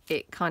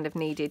 it kind of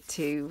needed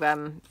to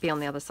be on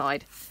the other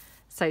side,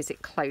 so as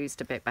it closed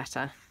a bit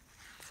better.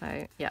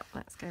 So, yeah,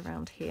 let's go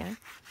around here.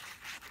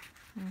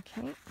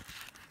 Okay.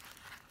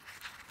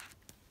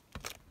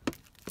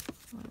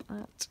 Like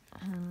that.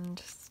 And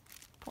just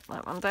pop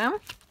that one down.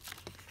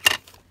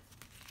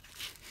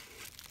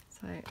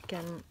 So,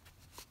 again,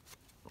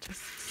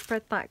 just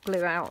spread that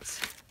glue out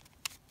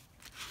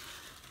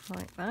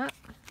like that.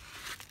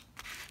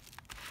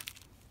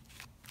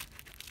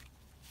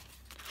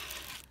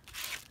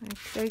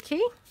 Okie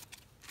dokie.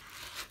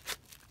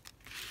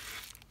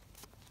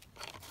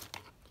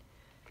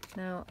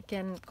 Now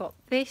again, got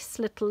this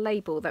little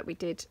label that we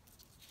did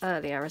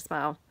earlier as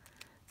well,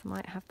 so I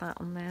might have that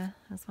on there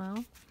as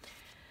well.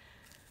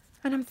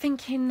 And I'm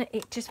thinking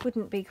it just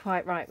wouldn't be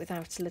quite right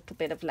without a little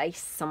bit of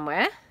lace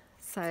somewhere.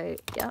 So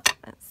yeah,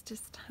 let's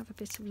just have a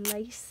bit of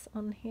lace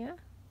on here.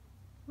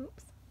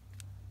 Oops.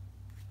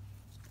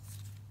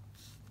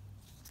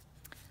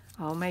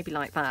 Oh, maybe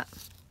like that.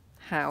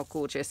 How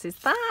gorgeous is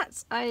that?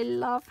 I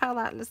love how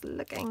that is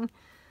looking.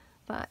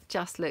 That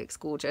just looks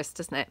gorgeous,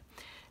 doesn't it?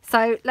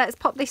 So let's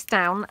pop this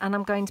down, and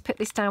I'm going to put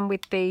this down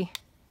with the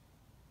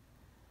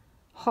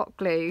hot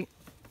glue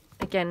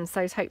again,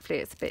 so hopefully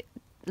it's a bit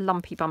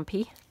lumpy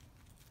bumpy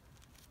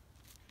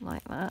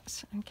like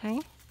that.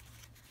 Okay,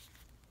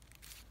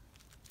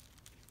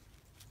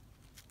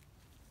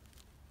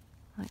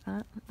 like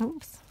that.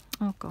 Oops,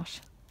 oh gosh.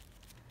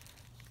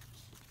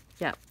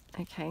 Yeah,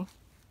 okay.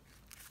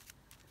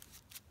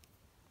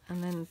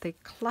 And then the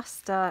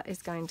cluster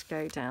is going to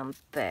go down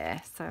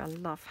there, so I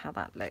love how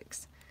that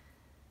looks.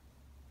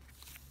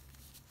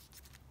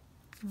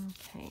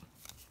 Okay,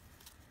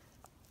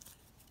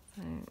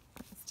 so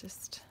let's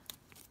just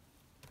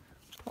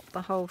pop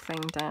the whole thing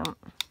down.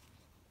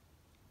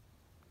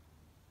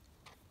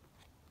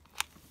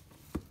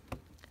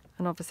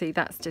 And obviously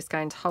that's just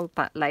going to hold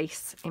that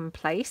lace in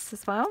place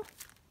as well.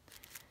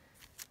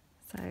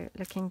 So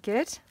looking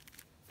good.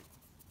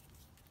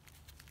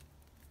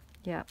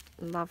 Yeah,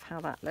 love how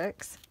that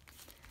looks.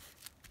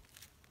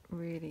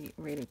 Really,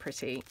 really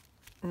pretty.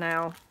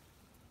 Now,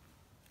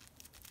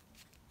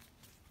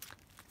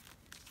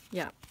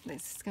 yeah,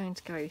 this is going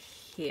to go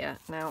here.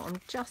 Now, I'm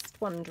just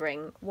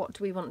wondering, what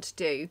do we want to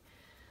do?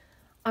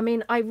 I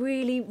mean, I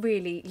really,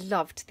 really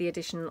loved the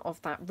addition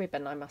of that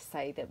ribbon, I must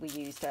say, that we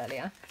used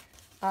earlier.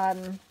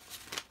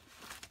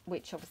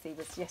 Which obviously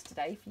was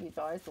yesterday for you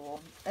guys, or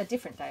a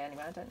different day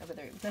anyway. I don't know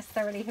whether it would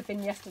necessarily have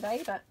been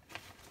yesterday, but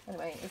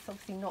anyway, it's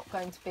obviously not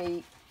going to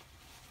be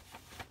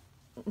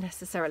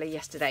necessarily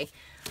yesterday.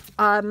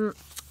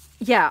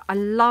 Yeah, I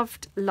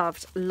loved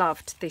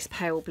this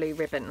pale blue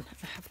ribbon,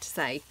 I have to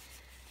say.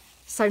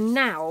 So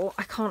now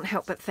I can't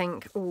help but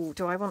think, oh,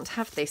 do I want to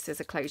have this as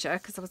a closure?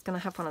 Because I was going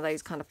to have one of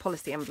those kind of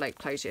policy envelope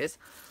closures.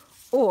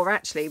 Or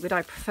actually, would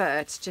I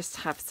prefer to just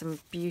have some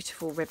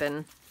beautiful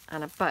ribbon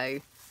and a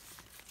bow?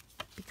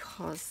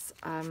 Because,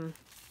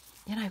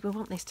 you know, we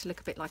want this to look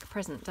a bit like a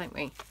present, don't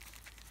we?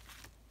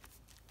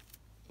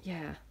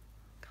 Yeah,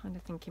 kind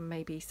of thinking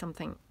maybe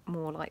something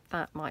more like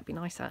that might be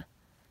nicer.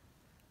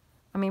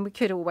 I mean, we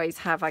could always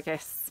have, I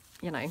guess,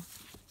 you know,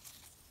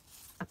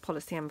 a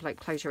policy envelope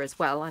closure as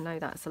well. I know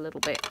that's a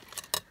little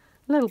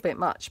bit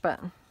much,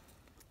 but,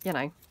 you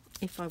know,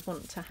 if I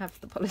want to have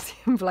the policy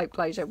envelope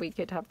closure, we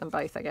could have them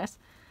both, I guess.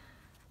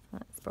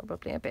 That's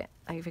probably a bit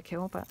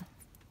overkill, but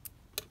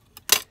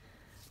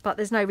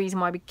there's no reason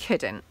why we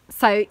couldn't.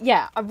 So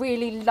yeah, I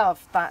really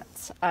love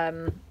that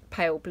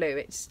pale blue.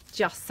 It's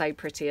just so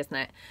pretty, isn't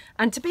it?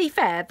 And to be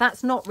fair,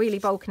 that's not really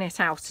bulking it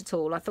out at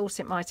all. I thought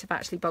it might have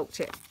actually bulked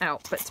it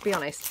out, but to be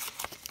honest,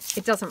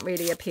 it doesn't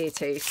really appear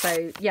to.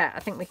 So yeah, I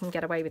think we can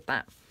get away with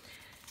that.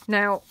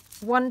 Now,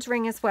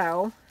 wondering as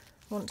well,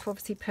 want to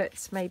obviously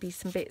put maybe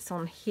some bits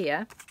on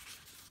here.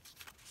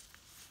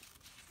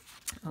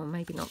 Oh,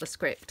 maybe not the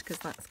script, because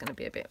that's going to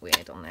be a bit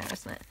weird on there,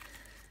 isn't it?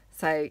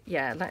 So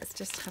yeah, let's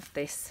just have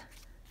this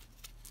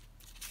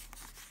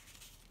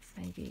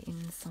maybe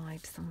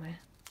inside somewhere.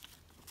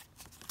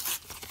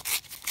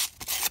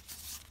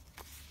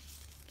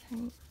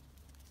 Okay.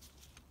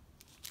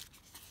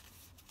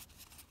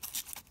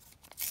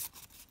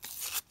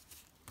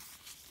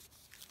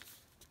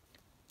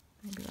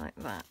 Maybe like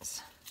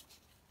that.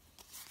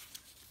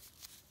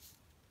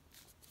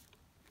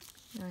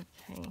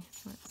 Okay,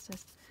 so let's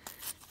just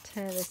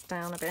tear this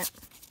down a bit.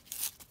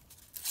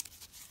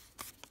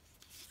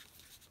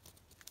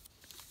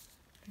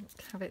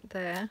 Have it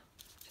there.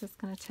 Just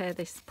going to tear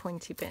this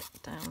pointy bit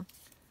down.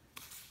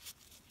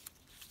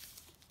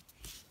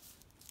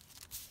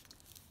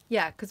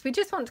 Yeah, because we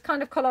just want to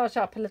kind of collage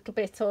up a little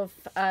bit of,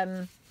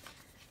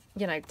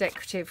 you know,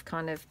 decorative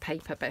kind of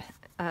paper bit,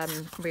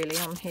 really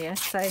on here.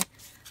 So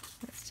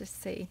let's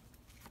just see.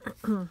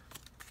 Oh,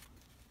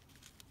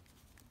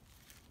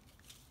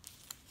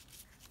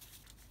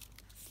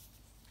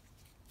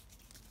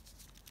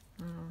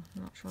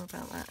 not sure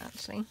about that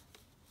actually.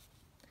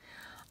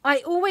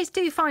 I always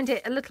do find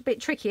it a little bit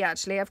tricky,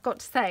 actually, I've got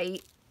to say,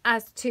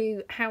 as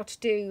to how to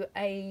do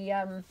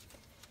a,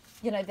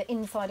 you know, the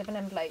inside of an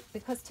envelope,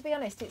 because to be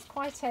honest, it's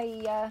quite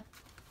a,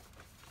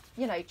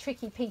 you know,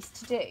 tricky piece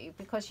to do,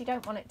 because you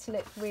don't want it to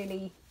look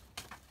really,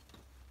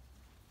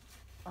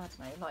 I don't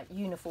know, like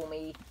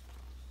uniformy.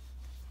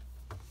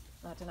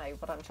 I don't know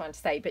what I'm trying to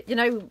say, but you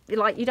know,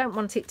 like you don't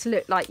want it to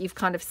look like you've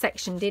kind of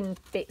sectioned in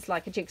bits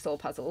like a jigsaw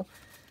puzzle.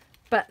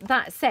 But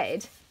that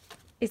said,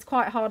 it's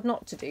quite hard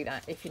not to do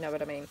that, if you know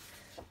what I mean.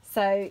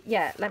 So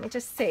yeah, let me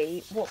just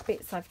see what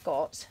bits I've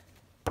got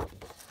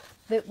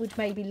that would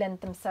maybe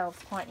lend themselves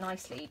quite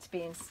nicely to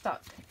being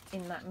stuck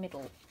in that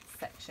middle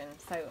section.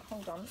 So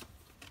hold on,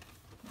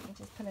 let me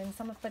just pull in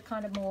some of the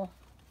kind of more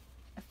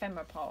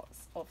ephemera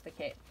parts of the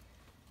kit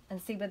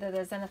and see whether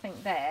there's anything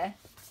there,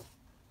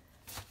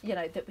 you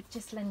know, that would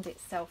just lend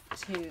itself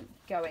to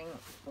going,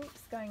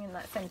 oops, going in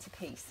that centre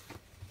piece.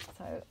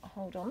 So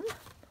hold on.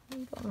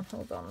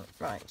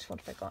 Right, what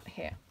have I got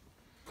here?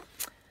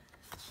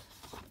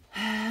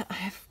 I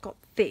have got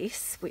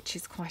this, which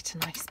is quite a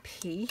nice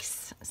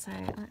piece. So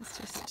let's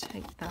just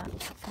take that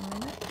for a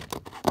minute.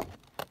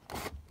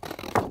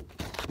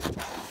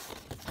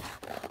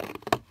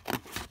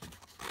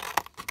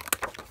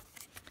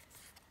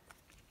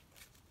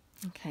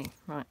 Okay,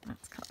 right,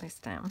 let's cut this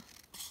down.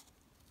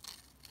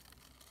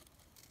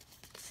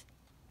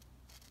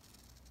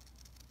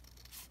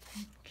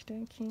 Okie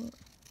dokie.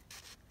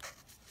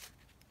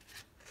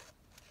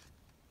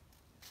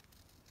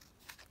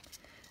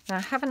 Now,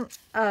 I haven't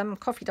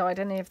coffee dyed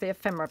any of the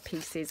ephemera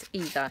pieces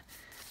either,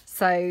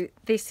 so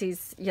this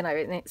is, you know,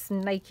 in its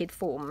naked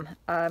form,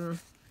 but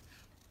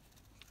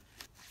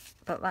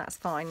that's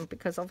fine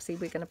because obviously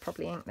we're going to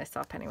probably ink this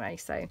up anyway,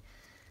 so,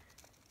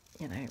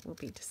 you know, it will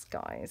be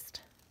disguised.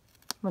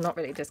 Well, not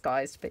really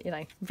disguised, but, you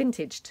know,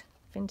 vintaged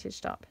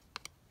up.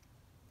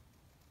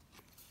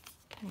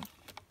 Okay.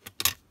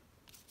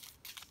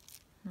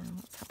 Now,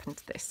 what's happened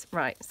to this?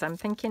 Right, so I'm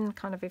thinking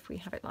kind of if we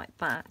have it like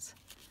that,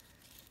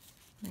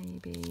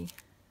 maybe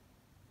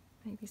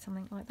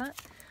something like that,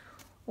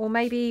 or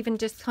maybe even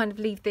just kind of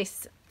leave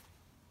this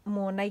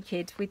more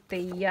naked with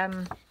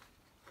the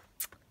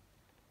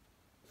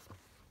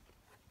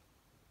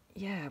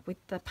yeah,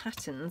 with the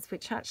patterns,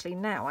 which actually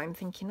now I'm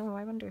thinking, oh,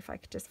 I wonder if I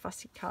could just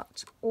fussy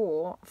cut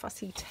or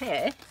fussy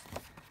tear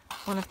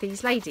one of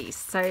these ladies.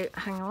 So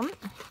hang on,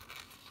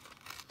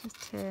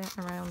 just tear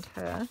around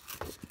her.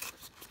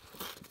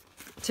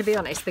 To be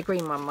honest, the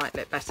green one might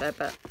look better,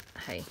 but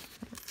hey,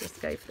 let's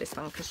just go for this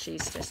one because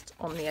she's just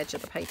on the edge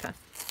of the paper.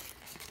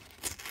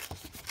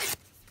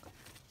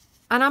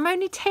 And I'm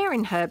only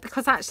tearing her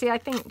because actually I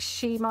think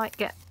she might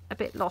get a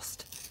bit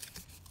lost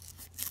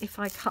if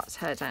I cut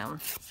her down.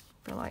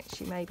 I feel like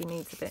she maybe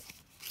needs a bit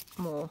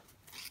more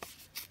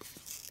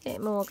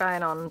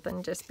going on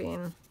than just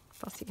being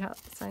fussy cut.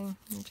 So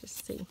we'll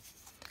just see.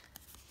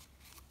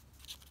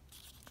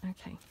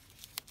 Okay.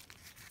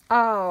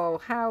 Oh,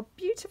 how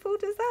beautiful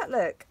does that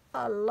look?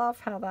 I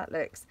love how that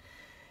looks.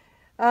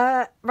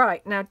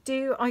 Right, now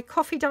do I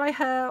coffee dye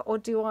her or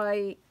do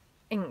I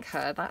ink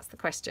her? That's the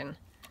question.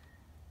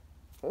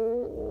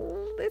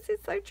 Oh, this is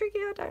so tricky.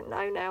 I don't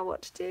know now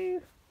what to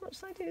do. What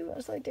should I do?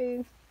 What should I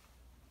do?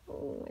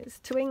 Oh, it's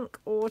to ink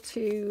or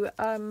to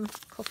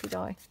coffee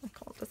dye. I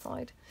can't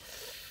decide.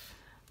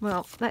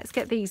 Well, let's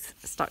get these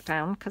stuck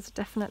down because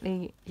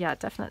definitely, yeah,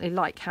 definitely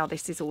like how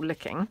this is all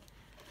looking.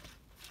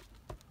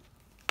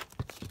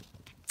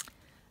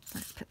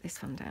 Let's put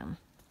this one down.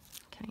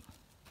 Okay.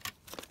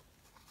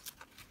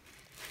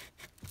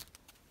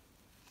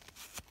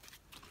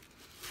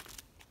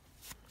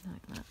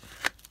 Like that.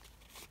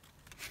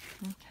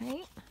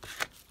 Okay.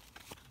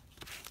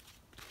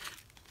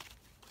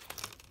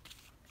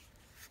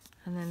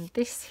 And then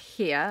this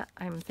here,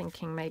 I'm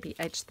thinking maybe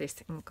edge this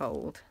in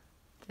gold,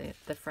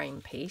 the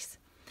frame piece.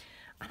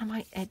 And I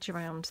might edge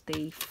around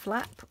the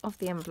flap of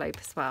the envelope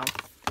as well.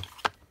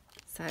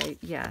 So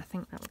yeah, I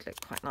think that would look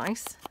quite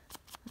nice.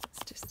 Let's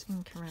just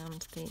ink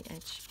around the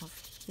edge of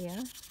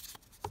here.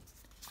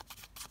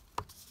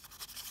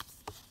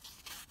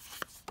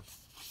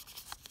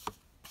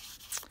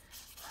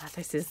 Oh,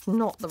 this is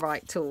not the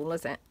right tool,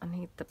 is it? I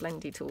need the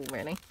blendy tool,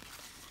 really.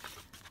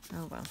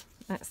 Oh well,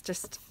 let's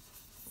just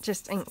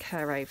ink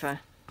her over.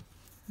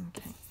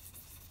 Okay.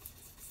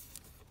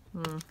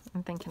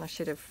 I'm thinking I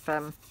should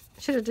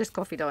have just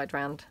coffee dyed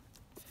around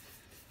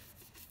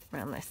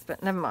this,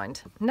 but never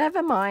mind.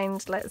 Never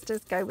mind. Let's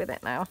just go with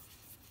it now.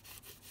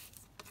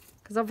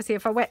 Because obviously,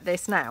 if I wet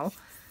this now,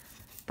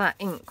 that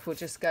ink will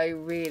just go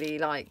really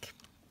like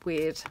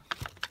weird.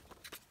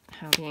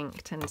 How the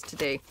ink tends to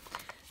do.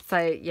 So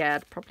yeah,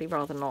 I'd probably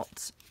rather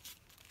not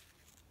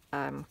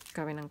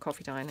go in and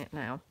coffee dyeing it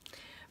now.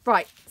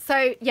 Right,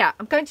 so yeah,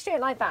 I'm going to do it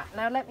like that.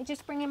 Now let me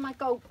just bring in my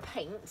gold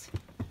paint.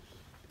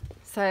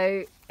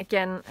 So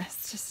again,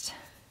 it's just,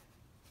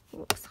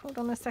 oops, hold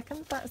on a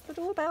second, that's the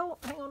doorbell,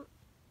 hang on.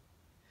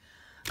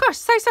 Gosh,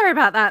 so sorry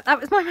about that.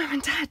 That was my mum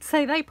and dad,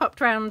 so they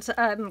popped round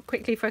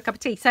quickly for a cup of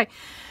tea. So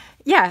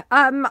yeah,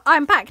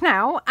 I'm back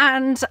now,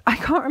 and I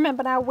can't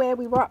remember now where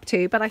we were up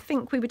to, but I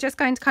think we were just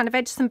going to kind of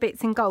edge some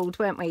bits in gold,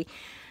 weren't we?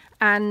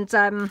 And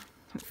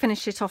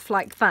finish it off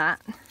like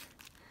that.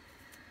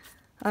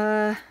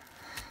 I'm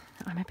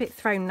a bit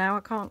thrown now.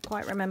 I can't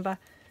quite remember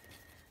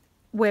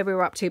where we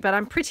were up to, but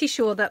I'm pretty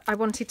sure that I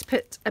wanted to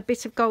put a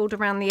bit of gold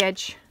around the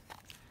edge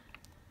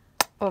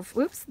of,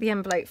 whoops, the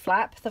envelope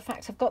flap. The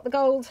fact I've got the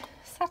gold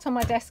sat on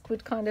my desk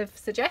would kind of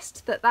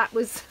suggest that that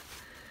was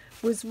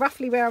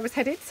roughly where I was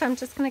headed. So I'm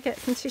just going to get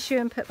some tissue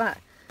and put that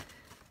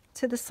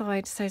to the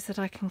side so that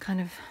I can kind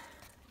of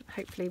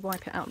hopefully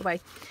wipe it out of the way.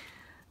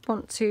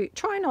 Want to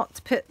try not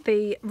to put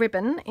the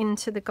ribbon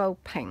into the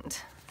gold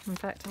paint. In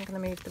fact, I'm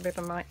going to move the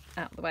ribbon right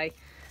out of the way.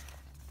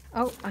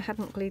 Oh, I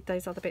hadn't glued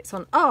those other bits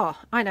on. Oh,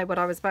 I know what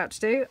I was about to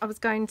do. I was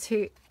going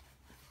to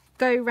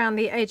go around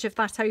the edge of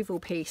that oval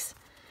piece.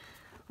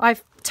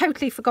 I've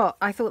totally forgot.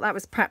 I thought that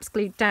was perhaps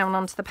glued down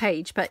onto the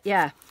page, but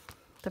yeah,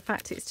 the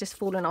fact it's just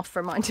fallen off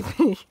reminded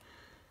me.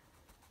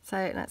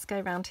 So let's go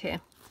around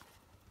here.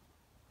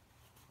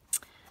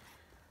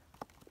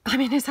 I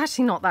mean, it's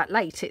actually not that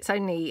late. It's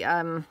only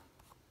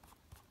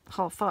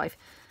 5:30.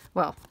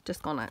 Well,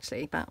 just gone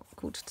actually, about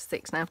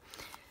 5:45 now.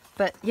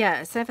 But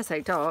yeah, it's ever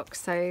so dark,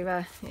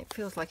 so it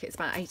feels like it's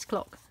about 8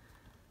 o'clock.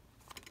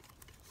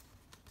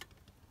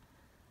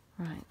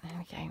 Right, there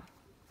we go.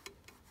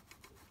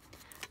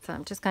 So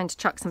I'm just going to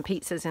chuck some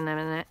pizzas in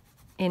a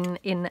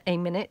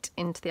minute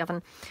into the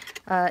oven.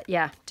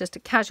 Yeah, just a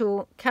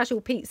casual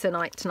pizza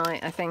night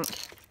tonight, I think,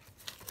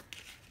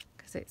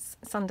 because it's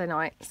Sunday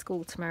night,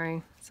 school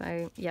tomorrow.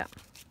 So yeah,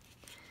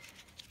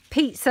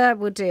 pizza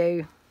will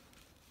do.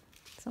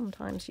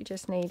 Sometimes you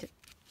just need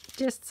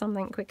just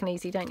something quick and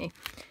easy, don't you?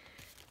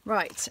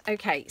 Right,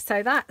 okay,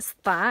 so that's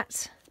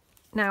that.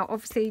 Now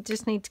obviously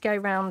just need to go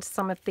around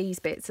some of these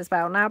bits as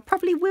well. Now I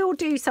probably will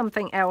do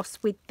something else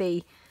with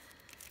the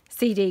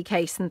CD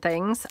case and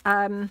things.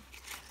 You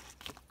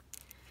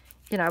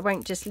know, I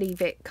won't just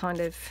leave it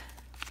kind of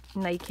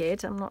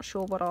naked. I'm not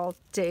sure what I'll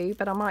do,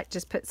 but I might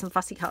just put some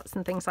fussy cuts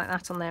and things like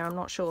that on there. I'm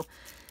not sure,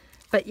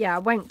 but yeah, I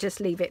won't just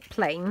leave it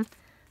plain.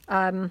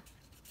 And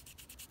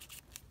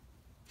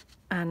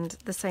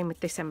the same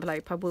with this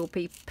envelope. I will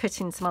be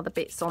putting some other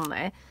bits on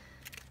there,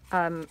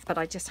 but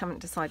I just haven't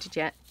decided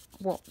yet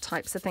what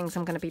types of things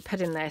I'm going to be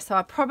putting there. So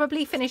I'll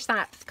probably finish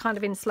that kind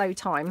of in slow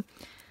time,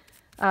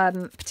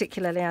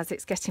 particularly as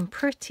it's getting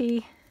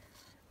pretty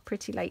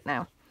late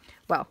now.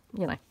 Well,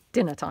 you know,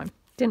 dinner time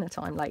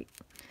late.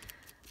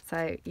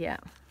 So yeah,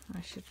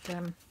 I should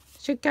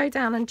go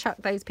down and chuck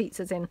those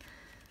pizzas in.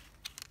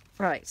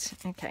 Right,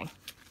 okay,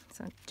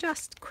 so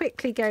just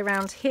quickly go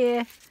around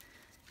here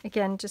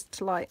again, just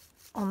to light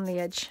on the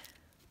edge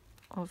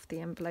of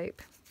the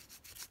envelope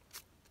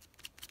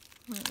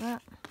like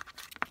that.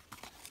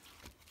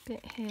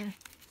 Bit here,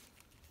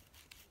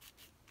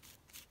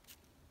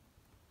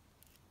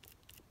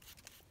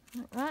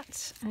 like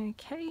that.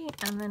 Okay,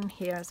 and then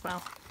here as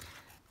well.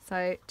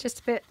 So just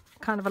a bit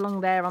kind of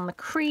along there on the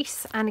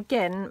crease, and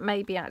again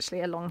maybe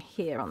actually along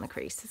here on the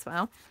crease as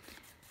well,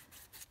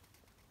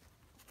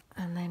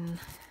 and then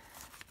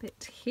a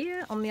bit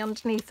here on the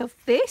underneath of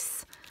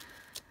this.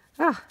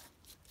 Ah,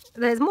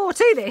 there's more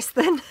to this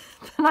than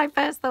I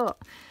first thought,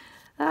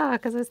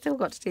 because I've still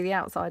got to do the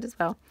outside as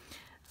well,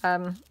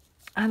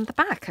 and the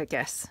back, I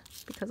guess,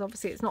 because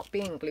obviously it's not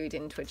being glued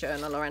into a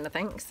journal or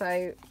anything,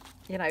 so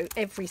you know,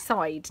 every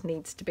side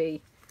needs to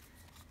be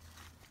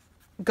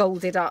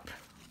gilded up,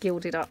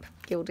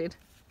 gilded,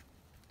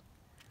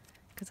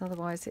 because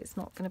otherwise it's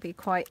not going to be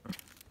quite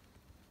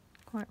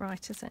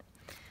right, is it?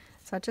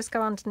 So I just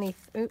go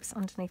underneath, oops,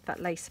 underneath that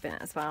lace bit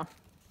as well.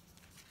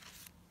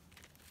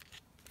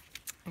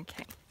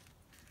 Okay,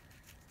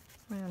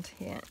 around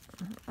here,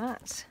 like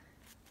that.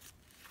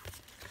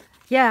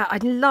 Yeah, I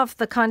love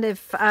the kind of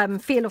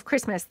feel of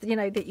Christmas, you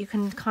know, that you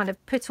can kind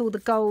of put all the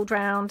gold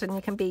round and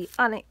you can be,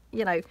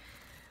 you know,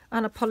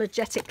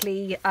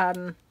 unapologetically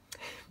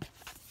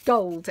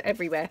gold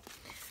everywhere.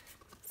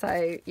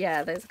 So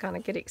yeah, there's a kind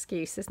of good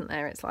excuse, isn't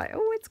there? It's like,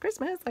 oh, it's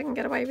Christmas, I can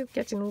get away with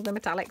getting all the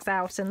metallics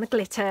out and the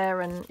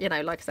glitter, and you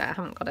know, like I said, I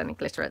haven't got any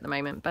glitter at the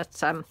moment,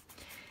 but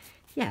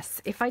yes,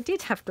 if I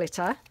did have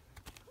glitter,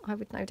 I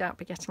would no doubt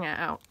be getting it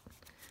out.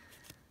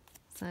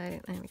 So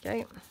there we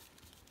go.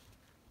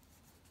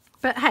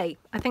 But hey,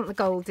 I think the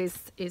gold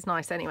is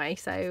nice anyway,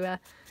 so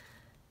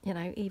you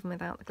know, even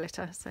without the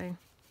glitter. So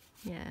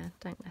yeah,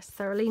 don't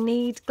necessarily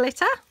need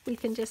glitter, we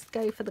can just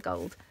go for the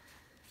gold.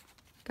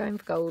 Going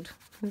for gold,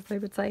 as they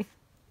would say.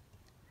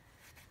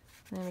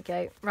 There we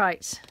go.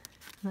 Right,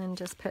 and then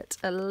just put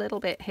a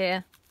little bit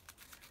here,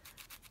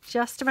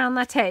 just around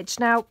that edge.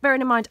 Now, bearing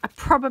in mind, I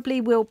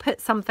probably will put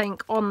something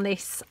on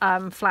this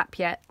flap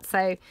yet.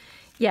 So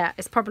yeah,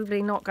 it's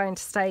probably not going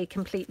to stay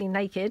completely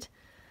naked.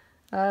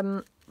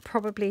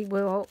 Probably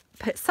will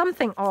put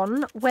something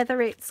on,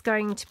 whether it's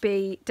going to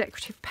be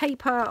decorative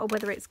paper or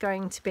whether it's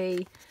going to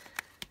be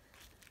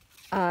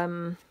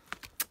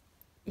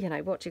you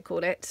know, what do you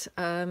call it,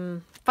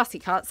 fussy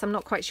cuts. I'm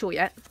not quite sure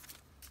yet,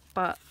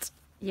 but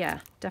yeah,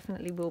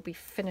 definitely will be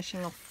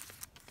finishing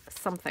off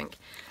something.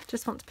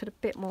 Just want to put a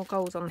bit more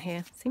gold on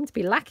here. Seems to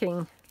be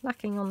lacking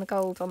on the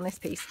gold on this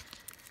piece.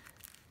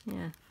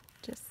 Yeah,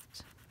 just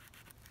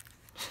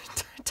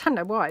don't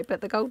know why,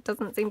 but the gold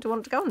doesn't seem to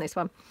want to go on this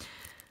one.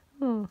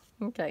 Oh,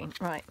 okay,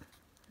 right,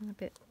 and a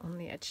bit on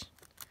the edge.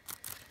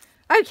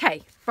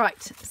 Okay,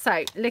 right,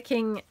 so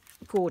looking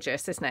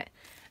gorgeous, isn't it?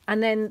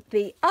 And then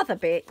the other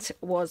bit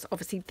was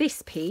obviously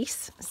this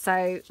piece.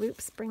 So,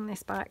 oops, bring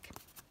this back.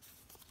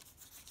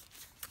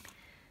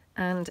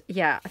 And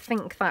yeah, I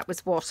think that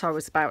was what I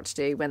was about to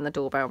do when the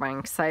doorbell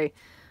rang. So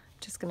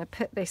just going to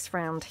put this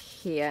round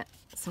here,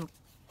 some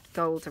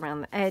gold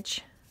around the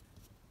edge,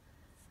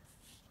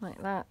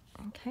 like that.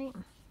 Okay.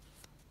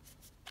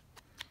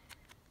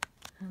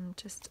 And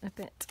just a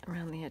bit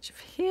around the edge of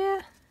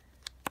here.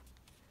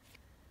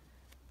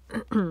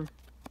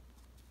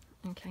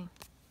 Okay.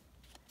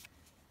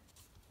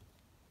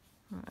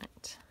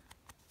 Right.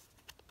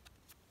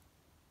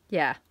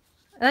 Yeah.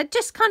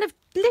 Just kind of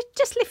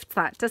just lifts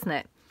that, doesn't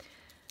it?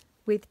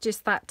 With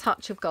just that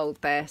touch of gold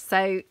there.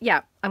 So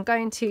yeah, I'm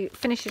going to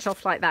finish it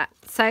off like that.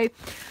 So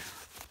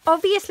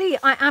obviously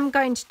I am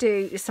going to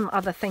do some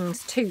other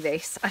things to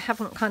this. I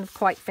haven't kind of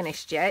quite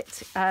finished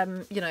yet.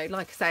 You know,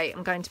 like I say,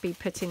 I'm going to be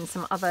putting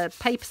some other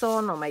papers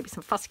on, or maybe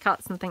some fussy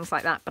cuts and things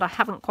like that, but I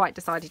haven't quite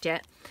decided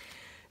yet.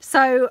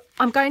 So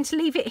I'm going to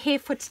leave it here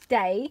for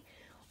today.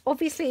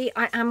 Obviously,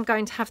 I am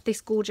going to have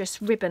this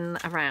gorgeous ribbon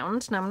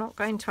around. Now, I'm not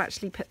going to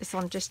actually put this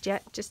on just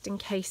yet, just in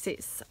case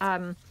it's,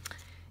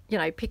 you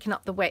know, picking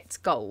up the wet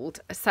gold.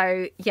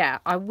 So, yeah,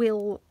 I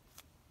will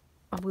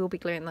be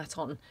gluing that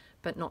on,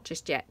 but not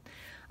just yet.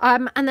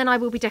 And then I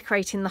will be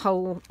decorating the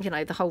whole, you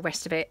know, the whole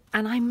rest of it.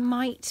 And I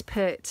might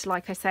put,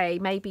 like I say,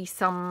 maybe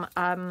some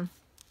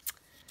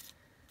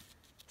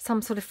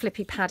sort of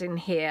flippy pad in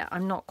here.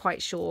 I'm not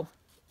quite sure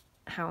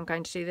how I'm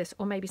going to do this,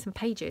 or maybe some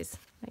pages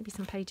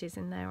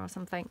in there or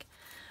something.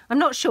 I'm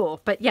not sure,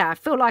 but yeah, I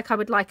feel like I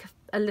would like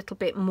a little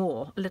bit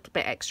more, a little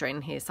bit extra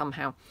in here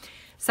somehow.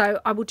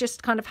 So I will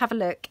just kind of have a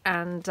look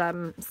and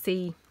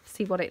see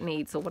what it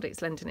needs, or what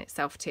it's lending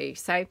itself to.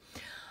 So I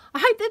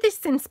hope that this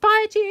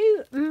inspired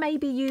you.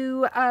 Maybe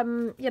you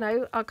you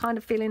know, are kind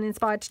of feeling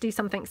inspired to do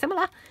something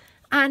similar.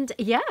 And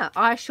yeah,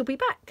 I shall be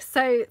back.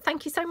 So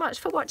thank you so much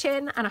for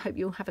watching, and I hope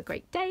you all have a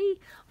great day.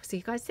 I'll see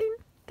you guys soon.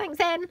 Thanks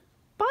then.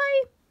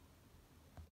 Bye.